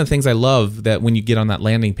course, one of the things I love that when you get on that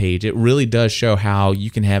landing page, it really does show how you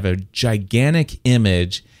can have a gigantic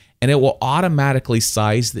image and it will automatically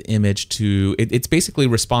size the image to, it's basically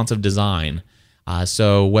responsive design.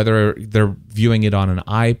 So whether they're viewing it on an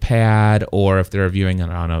iPad or if they're viewing it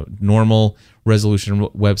on a normal resolution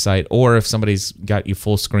website, or if somebody's got you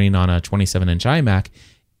full screen on a 27-inch iMac,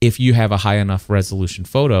 if you have a high enough resolution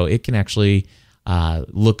photo, it can actually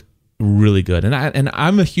look really good. And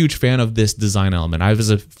I'm a huge fan of this design element. I was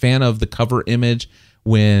a fan of the cover image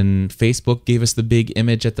when Facebook gave us the big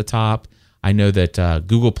image at the top. I know that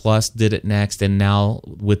Google Plus did it next, and now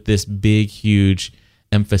with this big, huge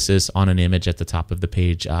emphasis on an image at the top of the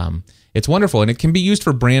page, it's wonderful, and it can be used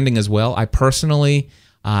for branding as well. I personally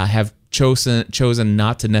have chosen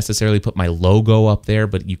not to necessarily put my logo up there,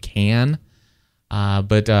 but you can.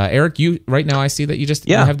 But Eric, you right now I see that you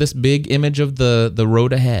have this big image of the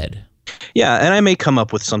road ahead. Yeah, and I may come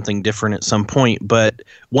up with something different at some point, but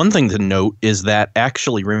one thing to note is that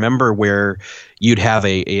actually remember where you'd have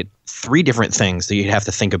a 3 different things that you'd have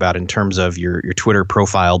to think about in terms of your Twitter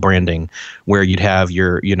profile branding, where you'd have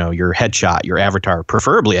your headshot, your avatar,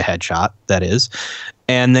 preferably a headshot, that is.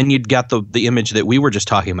 And then you'd got the image that we were just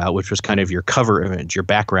talking about, which was kind of your cover image, your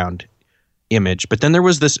background image. But then there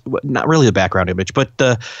was this, not really a background image, but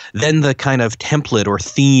then the kind of template or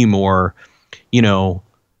theme or,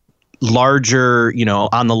 larger,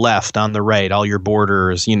 on the left, on the right, all your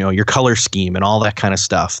borders, your color scheme and all that kind of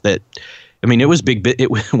stuff. That, I mean, it was big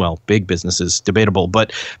business is debatable,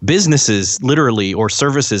 but businesses literally or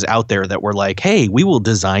services out there that were like, hey, we will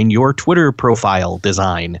design your Twitter profile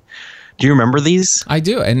design. Do you remember these? I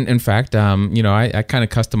do. And in fact, I kind of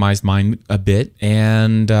customized mine a bit.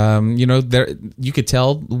 And, there you could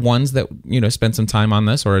tell ones that, spent some time on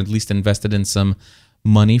this or at least invested in some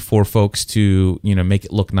money for folks to, make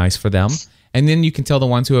it look nice for them. And then you can tell the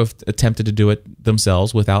ones who have attempted to do it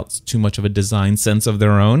themselves without too much of a design sense of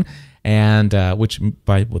their own. And which,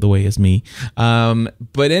 by the way, is me.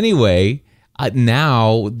 But anyway,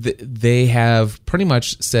 now they have pretty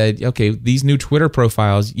much said, okay, these new Twitter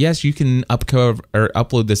profiles, yes, you can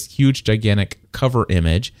upload this huge, gigantic cover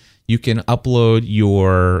image. You can upload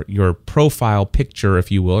your profile picture, if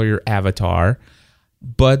you will, or your avatar.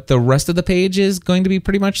 But the rest of the page is going to be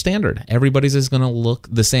pretty much standard. Everybody's is going to look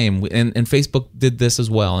the same. And Facebook did this as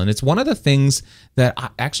well. And it's one of the things that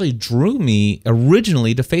actually drew me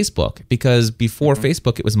originally to Facebook, because before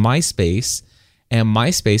Facebook, it was MySpace. And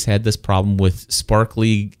MySpace had this problem with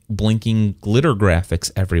sparkly, blinking glitter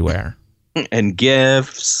graphics everywhere. And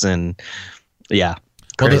GIFs and, yeah,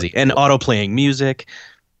 crazy. And auto-playing music.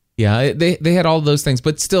 Yeah, they had all those things,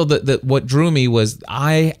 but still, what drew me was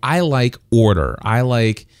I like order. I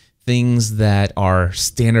like things that are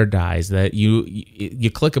standardized. That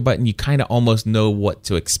you click a button, you kind of almost know what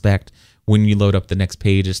to expect when you load up the next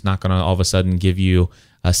page. It's not going to all of a sudden give you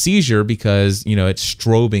a seizure because it's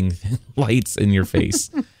strobing lights in your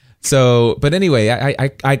face. So, but anyway,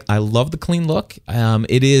 I love the clean look.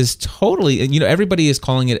 It is totally, everybody is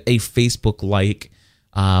calling it a Facebook-like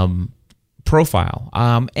profile.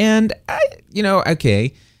 And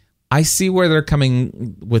okay, I see where they're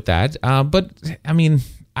coming with that. But I mean,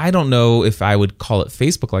 I don't know if I would call it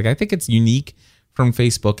Facebook-like. I think it's unique from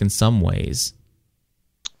Facebook in some ways.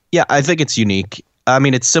 Yeah, I think it's unique. I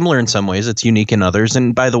mean, it's similar in some ways. It's unique in others.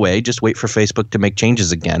 And by the way, just wait for Facebook to make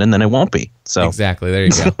changes again, and then it won't be. So exactly. There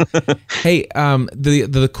you go. Hey,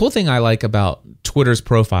 the cool thing I like about Twitter's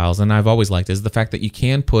profiles, and I've always liked, is the fact that you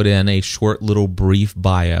can put in a short little brief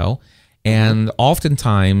bio. And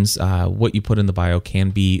oftentimes, what you put in the bio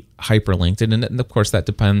can be hyperlinked, and of course, that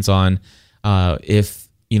depends on if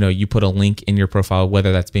you put a link in your profile,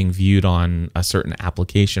 whether that's being viewed on a certain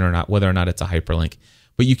application or not, whether or not it's a hyperlink.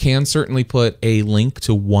 But you can certainly put a link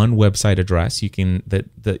to one website address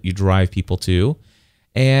that you drive people to,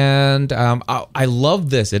 and I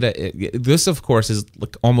love this. This, of course, is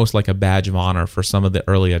almost like a badge of honor for some of the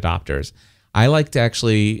early adopters. I like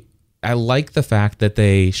the fact that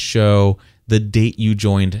they show the date you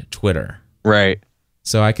joined Twitter. Right.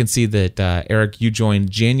 So I can see that, Eric, you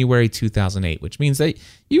joined January 2008, which means that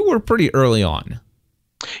you were pretty early on.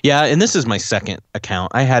 Yeah, and this is my second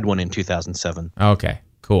account. I had one in 2007. Okay,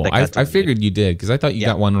 cool. I figured you did, because I thought you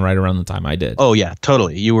got one right around the time I did. Oh, yeah,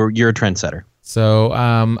 totally. You're a trendsetter. So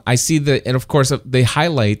I see that, and of course, they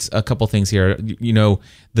highlight a couple things here.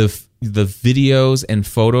 the videos and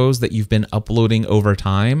photos that you've been uploading over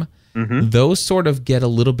time, those sort of get a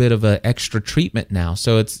little bit of an extra treatment now.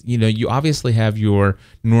 So it's, you obviously have your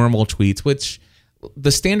normal tweets, which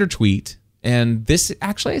the standard tweet, and this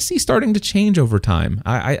actually I see starting to change over time.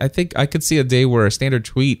 I think I could see a day where a standard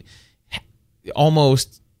tweet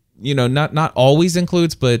almost, not always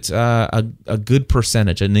includes, but a good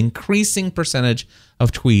percentage, an increasing percentage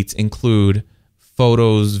of tweets include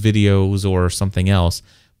photos, videos, or something else.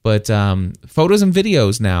 But photos and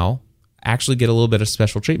videos now actually get a little bit of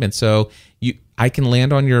special treatment. So I can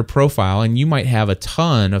land on your profile, and you might have a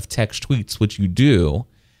ton of text tweets, which you do.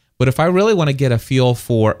 But if I really want to get a feel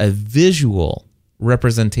for a visual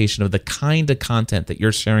representation of the kind of content that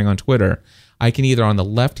you're sharing on Twitter, I can either on the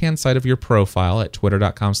left-hand side of your profile at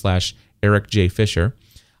twitter.com/EricJFisher,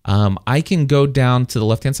 I can go down to the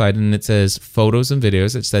left-hand side, and it says photos and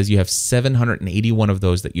videos. It says you have 781 of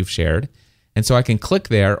those that you've shared. And so I can click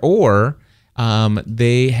there, or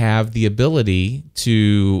they have the ability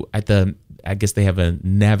to, I guess they have a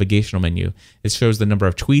navigational menu. It shows the number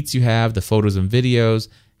of tweets you have, the photos and videos,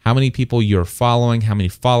 how many people you're following, how many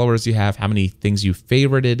followers you have, how many things you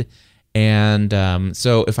favorited. And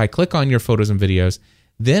so if I click on your photos and videos,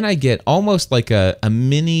 then I get almost like a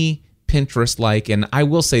mini Pinterest-like. And I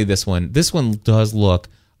will say this one does look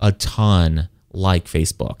a ton like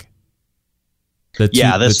Facebook.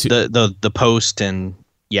 The post and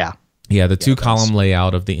the two-column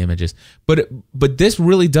layout of the images. But this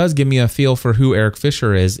really does give me a feel for who Eric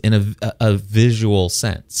Fisher is in a visual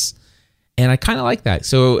sense. And I kind of like that.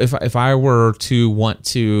 So if I were to want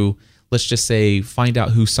to, let's just say, find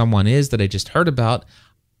out who someone is that I just heard about,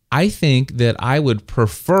 I think that I would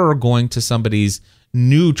prefer going to somebody's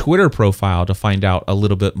new Twitter profile to find out a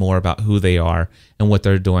little bit more about who they are and what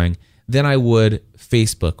they're doing than I would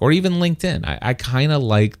Facebook or even LinkedIn. I kind of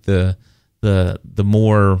like the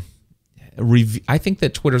more. I think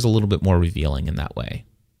that Twitter's a little bit more revealing in that way.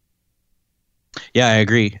 Yeah, I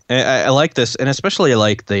agree. I like this, and especially I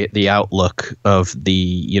like the outlook of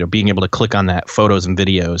the being able to click on that photos and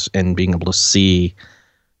videos and being able to see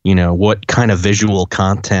what kind of visual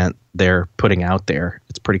content they're putting out there.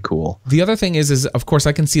 It's pretty cool. The other thing is of course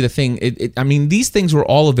I can see the thing. I mean, these things were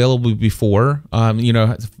all available before.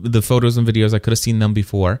 The photos and videos, I could have seen them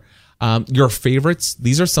before. Your favorites,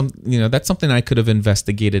 these are some. That's something I could have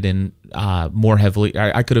investigated in more heavily.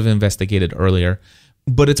 I could have investigated earlier,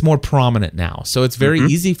 but it's more prominent now. So it's very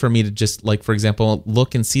easy for me to just, like, for example,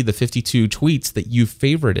 look and see the 52 tweets that you've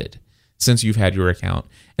favorited since you've had your account,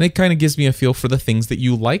 and it kind of gives me a feel for the things that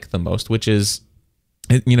you like the most, which is,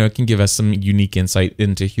 it can give us some unique insight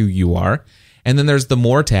into who you are. And then there's the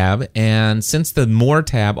More tab, and since the More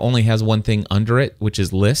tab only has one thing under it, which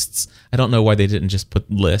is lists, I don't know why they didn't just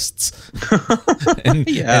put lists and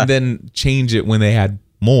then change it when they had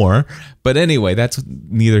more. But anyway, that's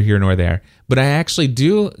neither here nor there. But I actually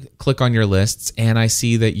do click on your lists, and I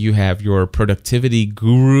see that you have your productivity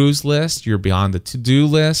gurus list, your beyond the to-do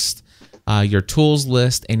list, your tools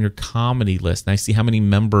list, and your comedy list. And I see how many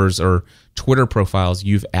members or Twitter profiles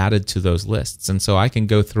you've added to those lists. And so I can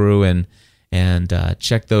go through and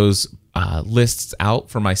check those lists out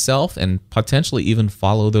for myself and potentially even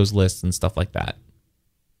follow those lists and stuff like that.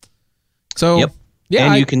 So,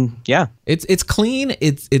 yeah, and it's clean.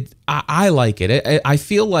 I like it. I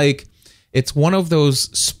feel like it's one of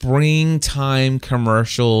those springtime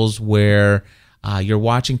commercials where you're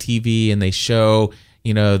watching TV and they show,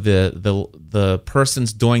 the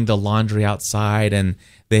person's doing the laundry outside, and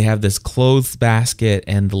they have this clothes basket,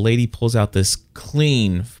 and the lady pulls out this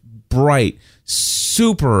clean, bright,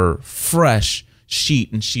 super fresh sheet,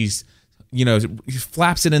 and she's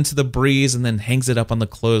flaps it into the breeze and then hangs it up on the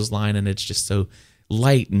clothesline, and it's just so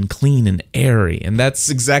light and clean and airy. And that's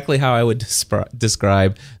exactly how I would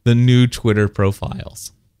describe the new Twitter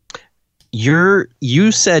profiles.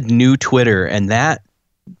 You said new Twitter, and that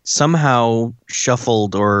somehow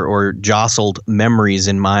shuffled or jostled memories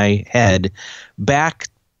in my head back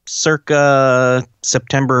circa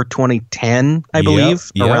September 2010, I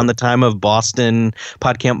believe, around the time of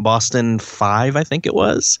PodCamp Boston 5, I think it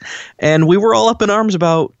was. And we were all up in arms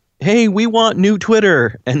about, hey, we want new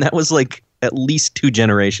Twitter. And that was like at least 2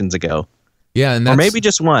 generations ago. Yeah, and or maybe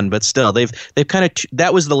just one, but still, they've kind of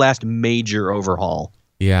that was the last major overhaul.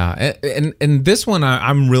 Yeah, and this one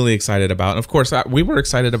I'm really excited about. Of course, we were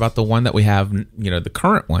excited about the one that we have, the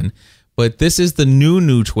current one, but this is the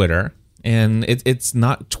new Twitter. And it's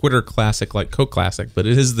not Twitter Classic like Coke Classic, but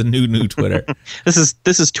it is the new Twitter. This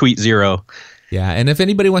is Tweet Zero. Yeah, and if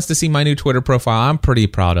anybody wants to see my new Twitter profile, I'm pretty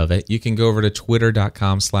proud of it. You can go over to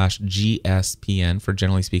twitter.com/GSPN for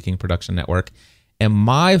Generally Speaking Production Network. And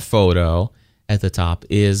my photo at the top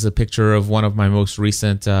is a picture of one of my most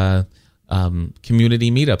recent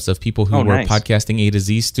community meetups of people who were nice. Podcasting A to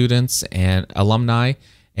Z students and alumni.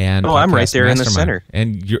 And I'm right there in the Mastermind. center.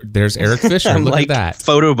 And there's Eric Fisher. I'm Look like at that.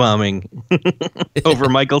 photobombing over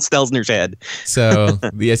Michael Stelzner's head. So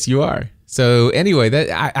yes, you are. So anyway,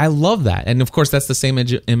 that I love that, and of course that's the same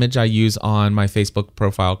image I use on my Facebook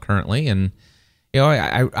profile currently. And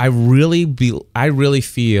I really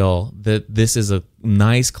feel that this is a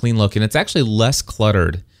nice, clean look, and it's actually less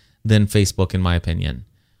cluttered than Facebook, in my opinion.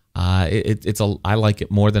 I like it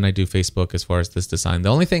more than I do Facebook as far as this design. The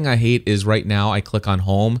only thing I hate is right now I click on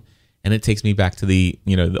home and it takes me back to the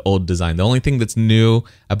old design. The only thing that's new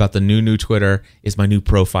about the new Twitter is my new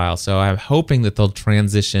profile. So I'm hoping that they'll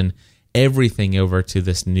transition everything over to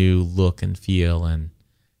this new look and feel and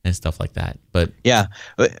stuff like that. But yeah,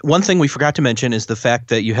 one thing we forgot to mention is the fact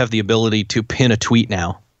that you have the ability to pin a tweet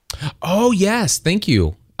now. Oh yes, thank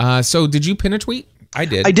you. So did you pin a tweet? I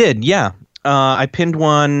did. I did, yeah. I pinned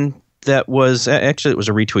one that was actually, it was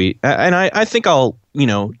a retweet, and I think I'll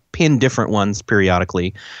pin different ones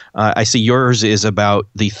periodically. I see yours is about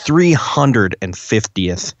the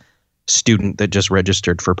 350th student that just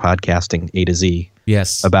registered for Podcasting A to Z.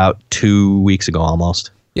 Yes, about 2 weeks ago almost.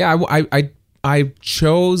 Yeah, I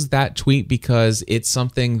chose that tweet because it's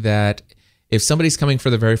something that if somebody's coming for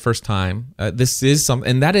the very first time, this is something,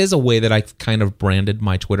 and that is a way that I kind of branded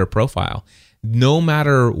my Twitter profile. No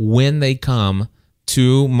matter when they come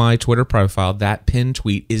to my Twitter profile, that pinned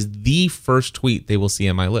tweet is the first tweet they will see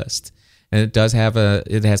on my list. And it does have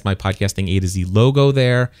it has my Podcasting A to Z logo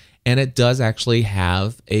there, and it does actually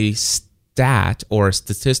have a stat or a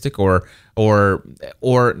statistic or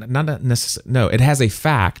not necessarily, no, it has a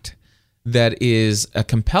fact that is a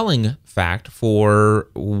compelling fact for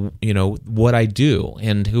what I do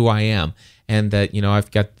and who I am, and that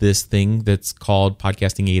I've got this thing that's called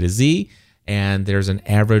Podcasting A to Z. And there's an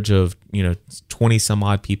average of 20 some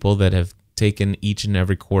odd people that have taken each and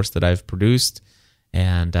every course that I've produced,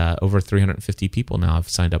 and over 350 people now have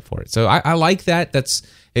signed up for it. So I like that. That's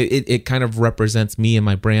it kind of represents me and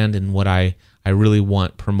my brand and what I really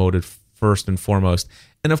want promoted first and foremost.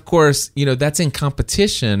 And of course, that's in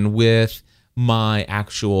competition with my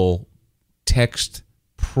actual text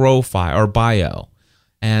profile or bio.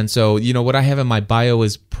 And so, what I have in my bio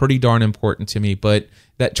is pretty darn important to me, but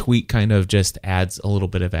that tweet kind of just adds a little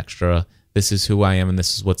bit of extra. This is who I am, and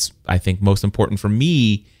this is what's, I think, most important for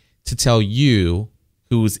me to tell you,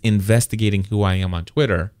 who's investigating who I am on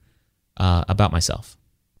Twitter, about myself.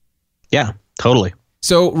 Yeah, totally.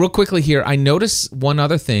 So real quickly here, I noticed one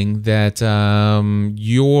other thing that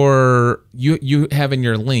you have in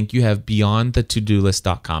your link. You have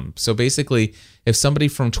beyondthetodolist.com. So basically, if somebody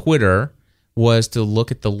from Twitter was to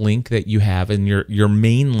look at the link that you have in your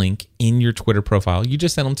main link in your Twitter profile, you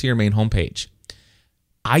just send them to your main homepage.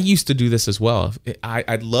 I used to do this as well.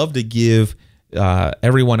 I'd love to give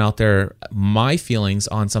everyone out there my feelings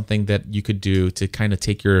on something that you could do to kind of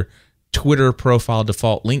take your Twitter profile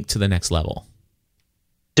default link to the next level.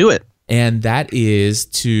 Do it. And that is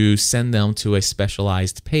to send them to a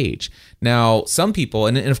specialized page. Now, some people,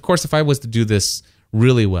 and of course, if I was to do this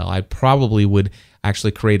really well, I probably would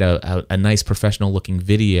actually create a nice professional looking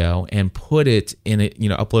video and put it in it,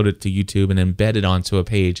 upload it to YouTube and embed it onto a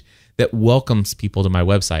page that welcomes people to my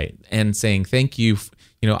website and saying, thank you.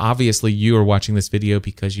 Obviously you are watching this video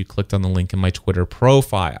because you clicked on the link in my Twitter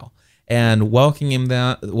profile, and welcoming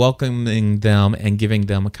them and giving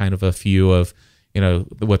them a kind of a view of,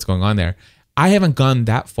 what's going on there. I haven't gone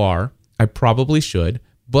that far. I probably should,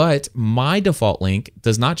 but my default link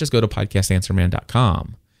does not just go to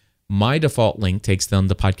podcastanswerman.com. My default link takes them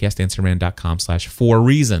to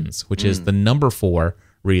podcastanswerman.com/4reasons, which is the number 4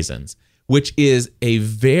 reasons, which is a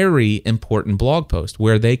very important blog post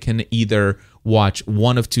where they can either watch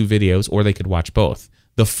one of 2 videos or they could watch both.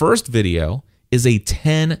 The first video is a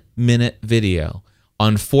 10-minute video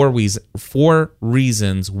on 4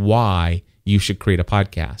 reasons why you should create a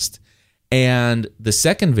podcast. And the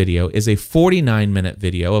second video is a 49-minute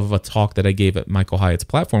video of a talk that I gave at Michael Hyatt's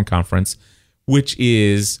Platform Conference, which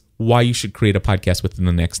is why you should create a podcast within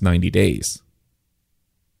the next 90 days.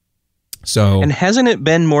 So, and hasn't it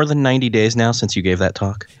been more than 90 days now since you gave that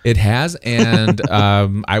talk? It has, and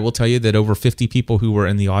I will tell you that over 50 people who were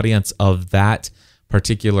in the audience of that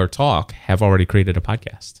particular talk have already created a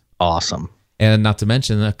podcast. Awesome. And not to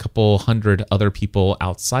mention a couple hundred other people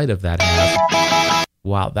outside of that have.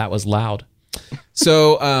 Wow, that was loud.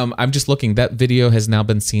 So I'm just looking. That video has now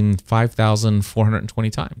been seen 5,420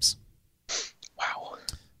 times. Wow.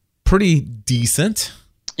 Pretty decent.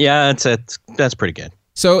 Yeah, that's pretty good.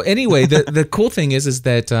 So anyway, the cool thing is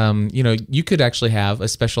that you could actually have a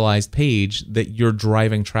specialized page that you're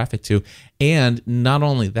driving traffic to, and not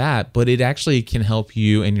only that, but it actually can help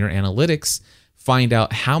you in your analytics find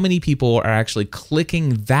out how many people are actually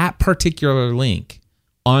clicking that particular link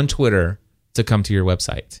on Twitter to come to your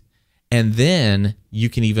website. And then you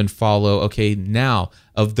can even follow, okay, now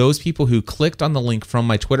of those people who clicked on the link from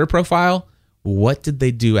my Twitter profile, what did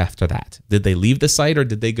they do after that? Did they leave the site, or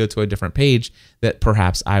did they go to a different page that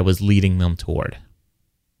perhaps I was leading them toward?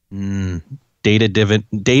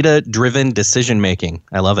 Data-driven decision-making.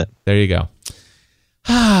 I love it. There you go.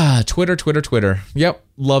 Twitter. Yep,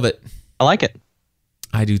 love it. I like it.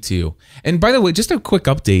 I do too. And by the way, just a quick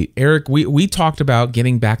update, Eric. We talked about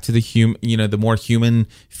getting back to the more human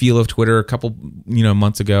feel of Twitter a couple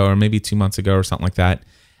months ago, or maybe 2 months ago, or something like that.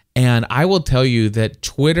 And I will tell you that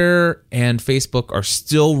Twitter and Facebook are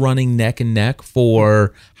still running neck and neck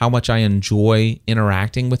for how much I enjoy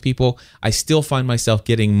interacting with people. I still find myself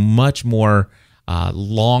getting much more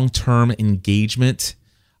long-term engagement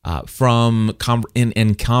from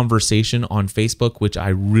conversation on Facebook, which I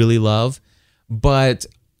really love. But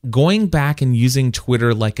going back and using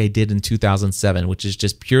Twitter like I did in 2007, which is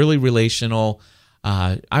just purely relational.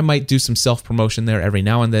 I might do some self-promotion there every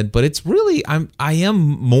now and then, but it's really, I am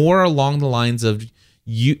more along the lines of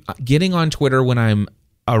you getting on Twitter when I'm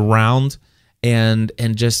around and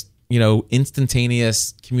just,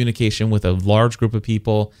 instantaneous communication with a large group of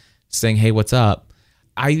people saying, hey, what's up?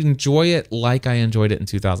 I enjoy it like I enjoyed it in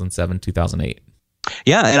 2007, 2008.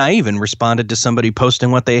 Yeah, and I even responded to somebody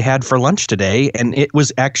posting what they had for lunch today, and it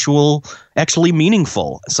was actually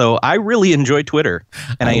meaningful. So I really enjoy Twitter,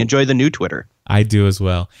 and I enjoy the new Twitter. I do as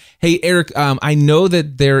well. Hey, Eric, I know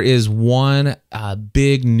that there is one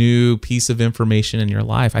big new piece of information in your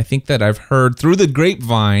life. I think that I've heard through the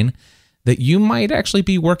grapevine that you might actually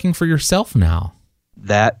be working for yourself now.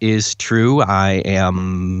 That is true. I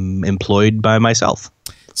am employed by myself.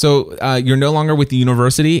 So you're no longer with the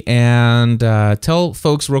university, and tell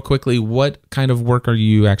folks real quickly, what kind of work are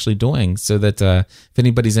you actually doing, so that if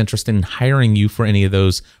anybody's interested in hiring you for any of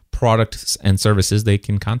those products and services, they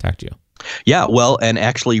can contact you. Yeah, well, and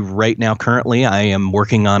actually right now, currently, I am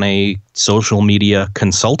working on a social media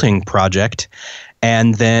consulting project,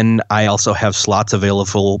 and then I also have slots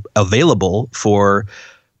available for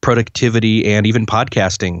productivity and even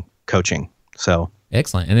podcasting coaching. So.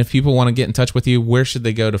 Excellent. And if people want to get in touch with you, where should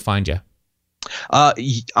they go to find you?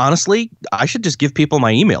 Honestly, I should just give people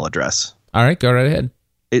my email address. All right, go right ahead.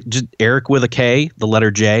 Just Eric with a K, the letter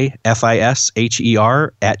J,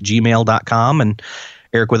 FISHER @gmail.com, and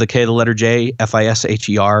Eric with a K, the letter J,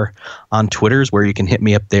 FISHER on Twitter is where you can hit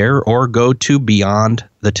me up there, or go to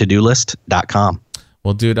beyondthetodolist.com.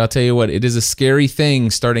 Well, dude, I'll tell you what, it is a scary thing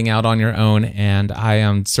starting out on your own, and I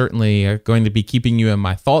am certainly going to be keeping you in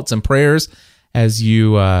my thoughts and prayers as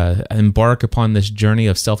you embark upon this journey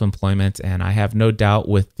of self-employment. And I have no doubt,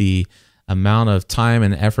 with the amount of time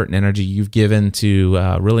and effort and energy you've given to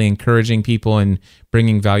really encouraging people and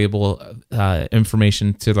bringing valuable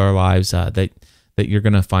information to their lives, that you're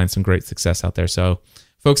going to find some great success out there. So,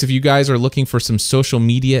 folks, if you guys are looking for some social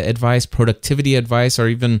media advice, productivity advice, or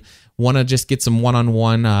even want to just get some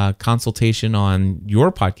one-on-one consultation on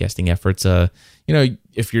your podcasting efforts,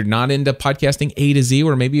 if you're not into podcasting A to Z,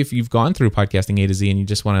 or maybe if you've gone through podcasting A to Z and you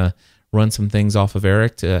just want to run some things off of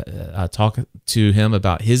Eric to talk to him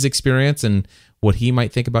about his experience and what he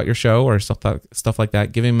might think about your show or stuff like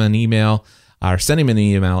that, give him an email or send him an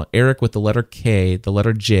email, Eric with the letter K, the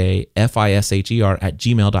letter J, FISHER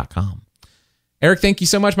 @gmail.com. Eric, thank you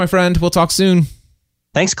so much, my friend. We'll talk soon.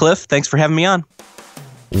 Thanks, Cliff. Thanks for having me on.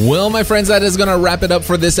 Well, my friends, that is going to wrap it up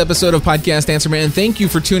for this episode of Podcast Answer Man. Thank you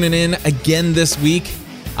for tuning in again this week.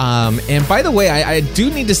 And by the way, I do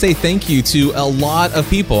need to say thank you to a lot of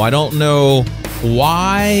people. I don't know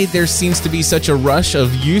why there seems to be such a rush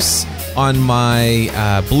of use on my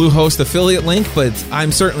Bluehost affiliate link, but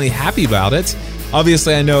I'm certainly happy about it.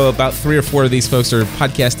 Obviously, I know about 3 or 4 of these folks are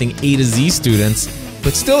podcasting A to Z students,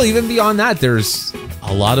 but still, even beyond that, there's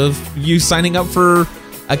a lot of you signing up for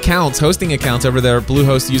hosting accounts over there at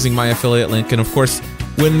Bluehost using my affiliate link. And of course,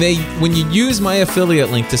 when you use my affiliate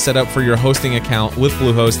link to set up for your hosting account with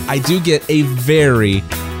Bluehost, I do get a very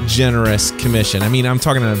generous commission. I mean, I'm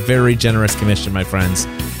talking a very generous commission, my friends.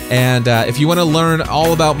 And if you want to learn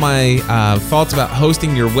all about my thoughts about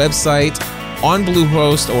hosting your website on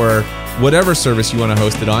Bluehost or whatever service you want to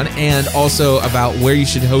host it on, and also about where you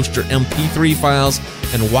should host your MP3 files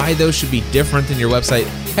and why those should be different than your website,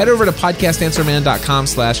 head over to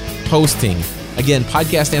podcastanswerman.com/hosting. Again,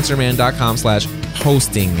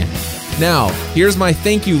 podcastanswerman.com/hosting. Now, here's my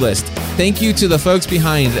thank you list. Thank you to the folks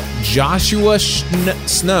behind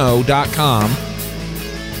JoshuaSnow.com,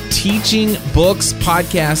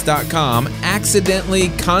 TeachingBooksPodcast.com,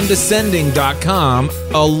 AccidentallyCondescending.com,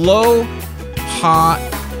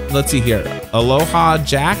 Aloha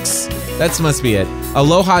Jacks? That must be it.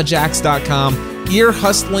 AlohaJacks.com,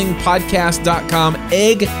 EarHustlingPodcast.com,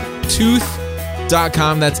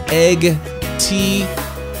 EggTooth.com. That's it's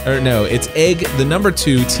egg, the number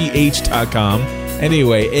 2, th.com.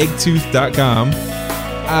 Anyway, EggTooth.com,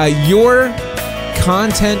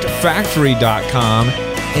 YourContentFactory.com,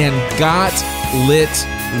 and Got Lit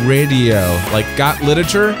Radio, like Got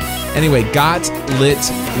Literature. Anyway,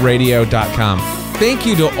 GotLitRadio.com. Thank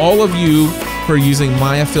you to all of you for using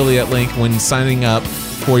my affiliate link when signing up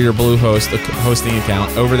for your Bluehost hosting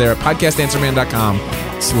account over there at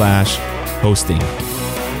podcastanswerman.com/hosting.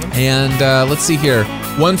 And let's see here.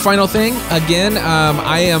 One final thing. Again,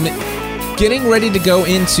 I am getting ready to go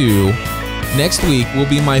into next week will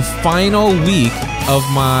be my final week of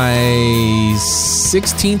my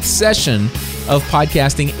 16th session of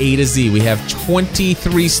podcasting A to Z. We have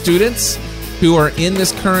 23 students who are in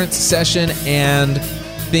this current session, and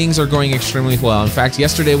things are going extremely well. In fact,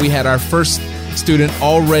 yesterday we had our first student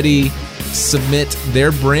already submit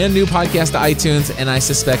their brand new podcast to iTunes, and I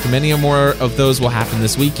suspect many more of those will happen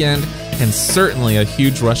this weekend, and certainly a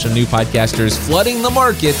huge rush of new podcasters flooding the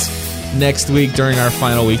market next week during our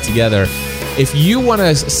final week together. If you want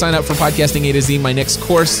to sign up for Podcasting A to Z, my next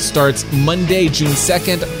course starts Monday, June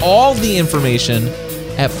 2nd. All the information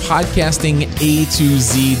at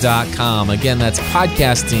podcastinga2z.com. Again, that's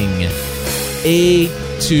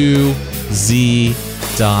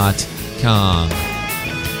podcastinga2z.com.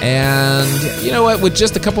 And you know what? With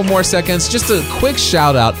just a couple more seconds, just a quick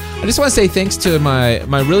shout out. I just want to say thanks to my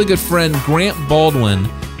really good friend Grant Baldwin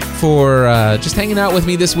for just hanging out with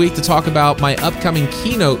me this week to talk about my upcoming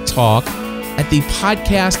keynote talk at the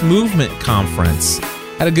Podcast Movement Conference.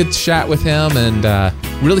 Had a good chat with him and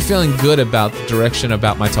really feeling good about the direction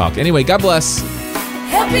about my talk. Anyway, God bless.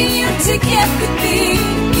 Helping you to get the thing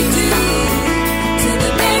you do to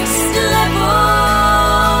the next level.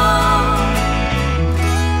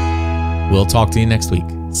 We'll talk to you next week.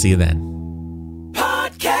 See you then.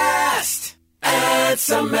 Podcast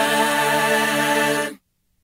Answer Man.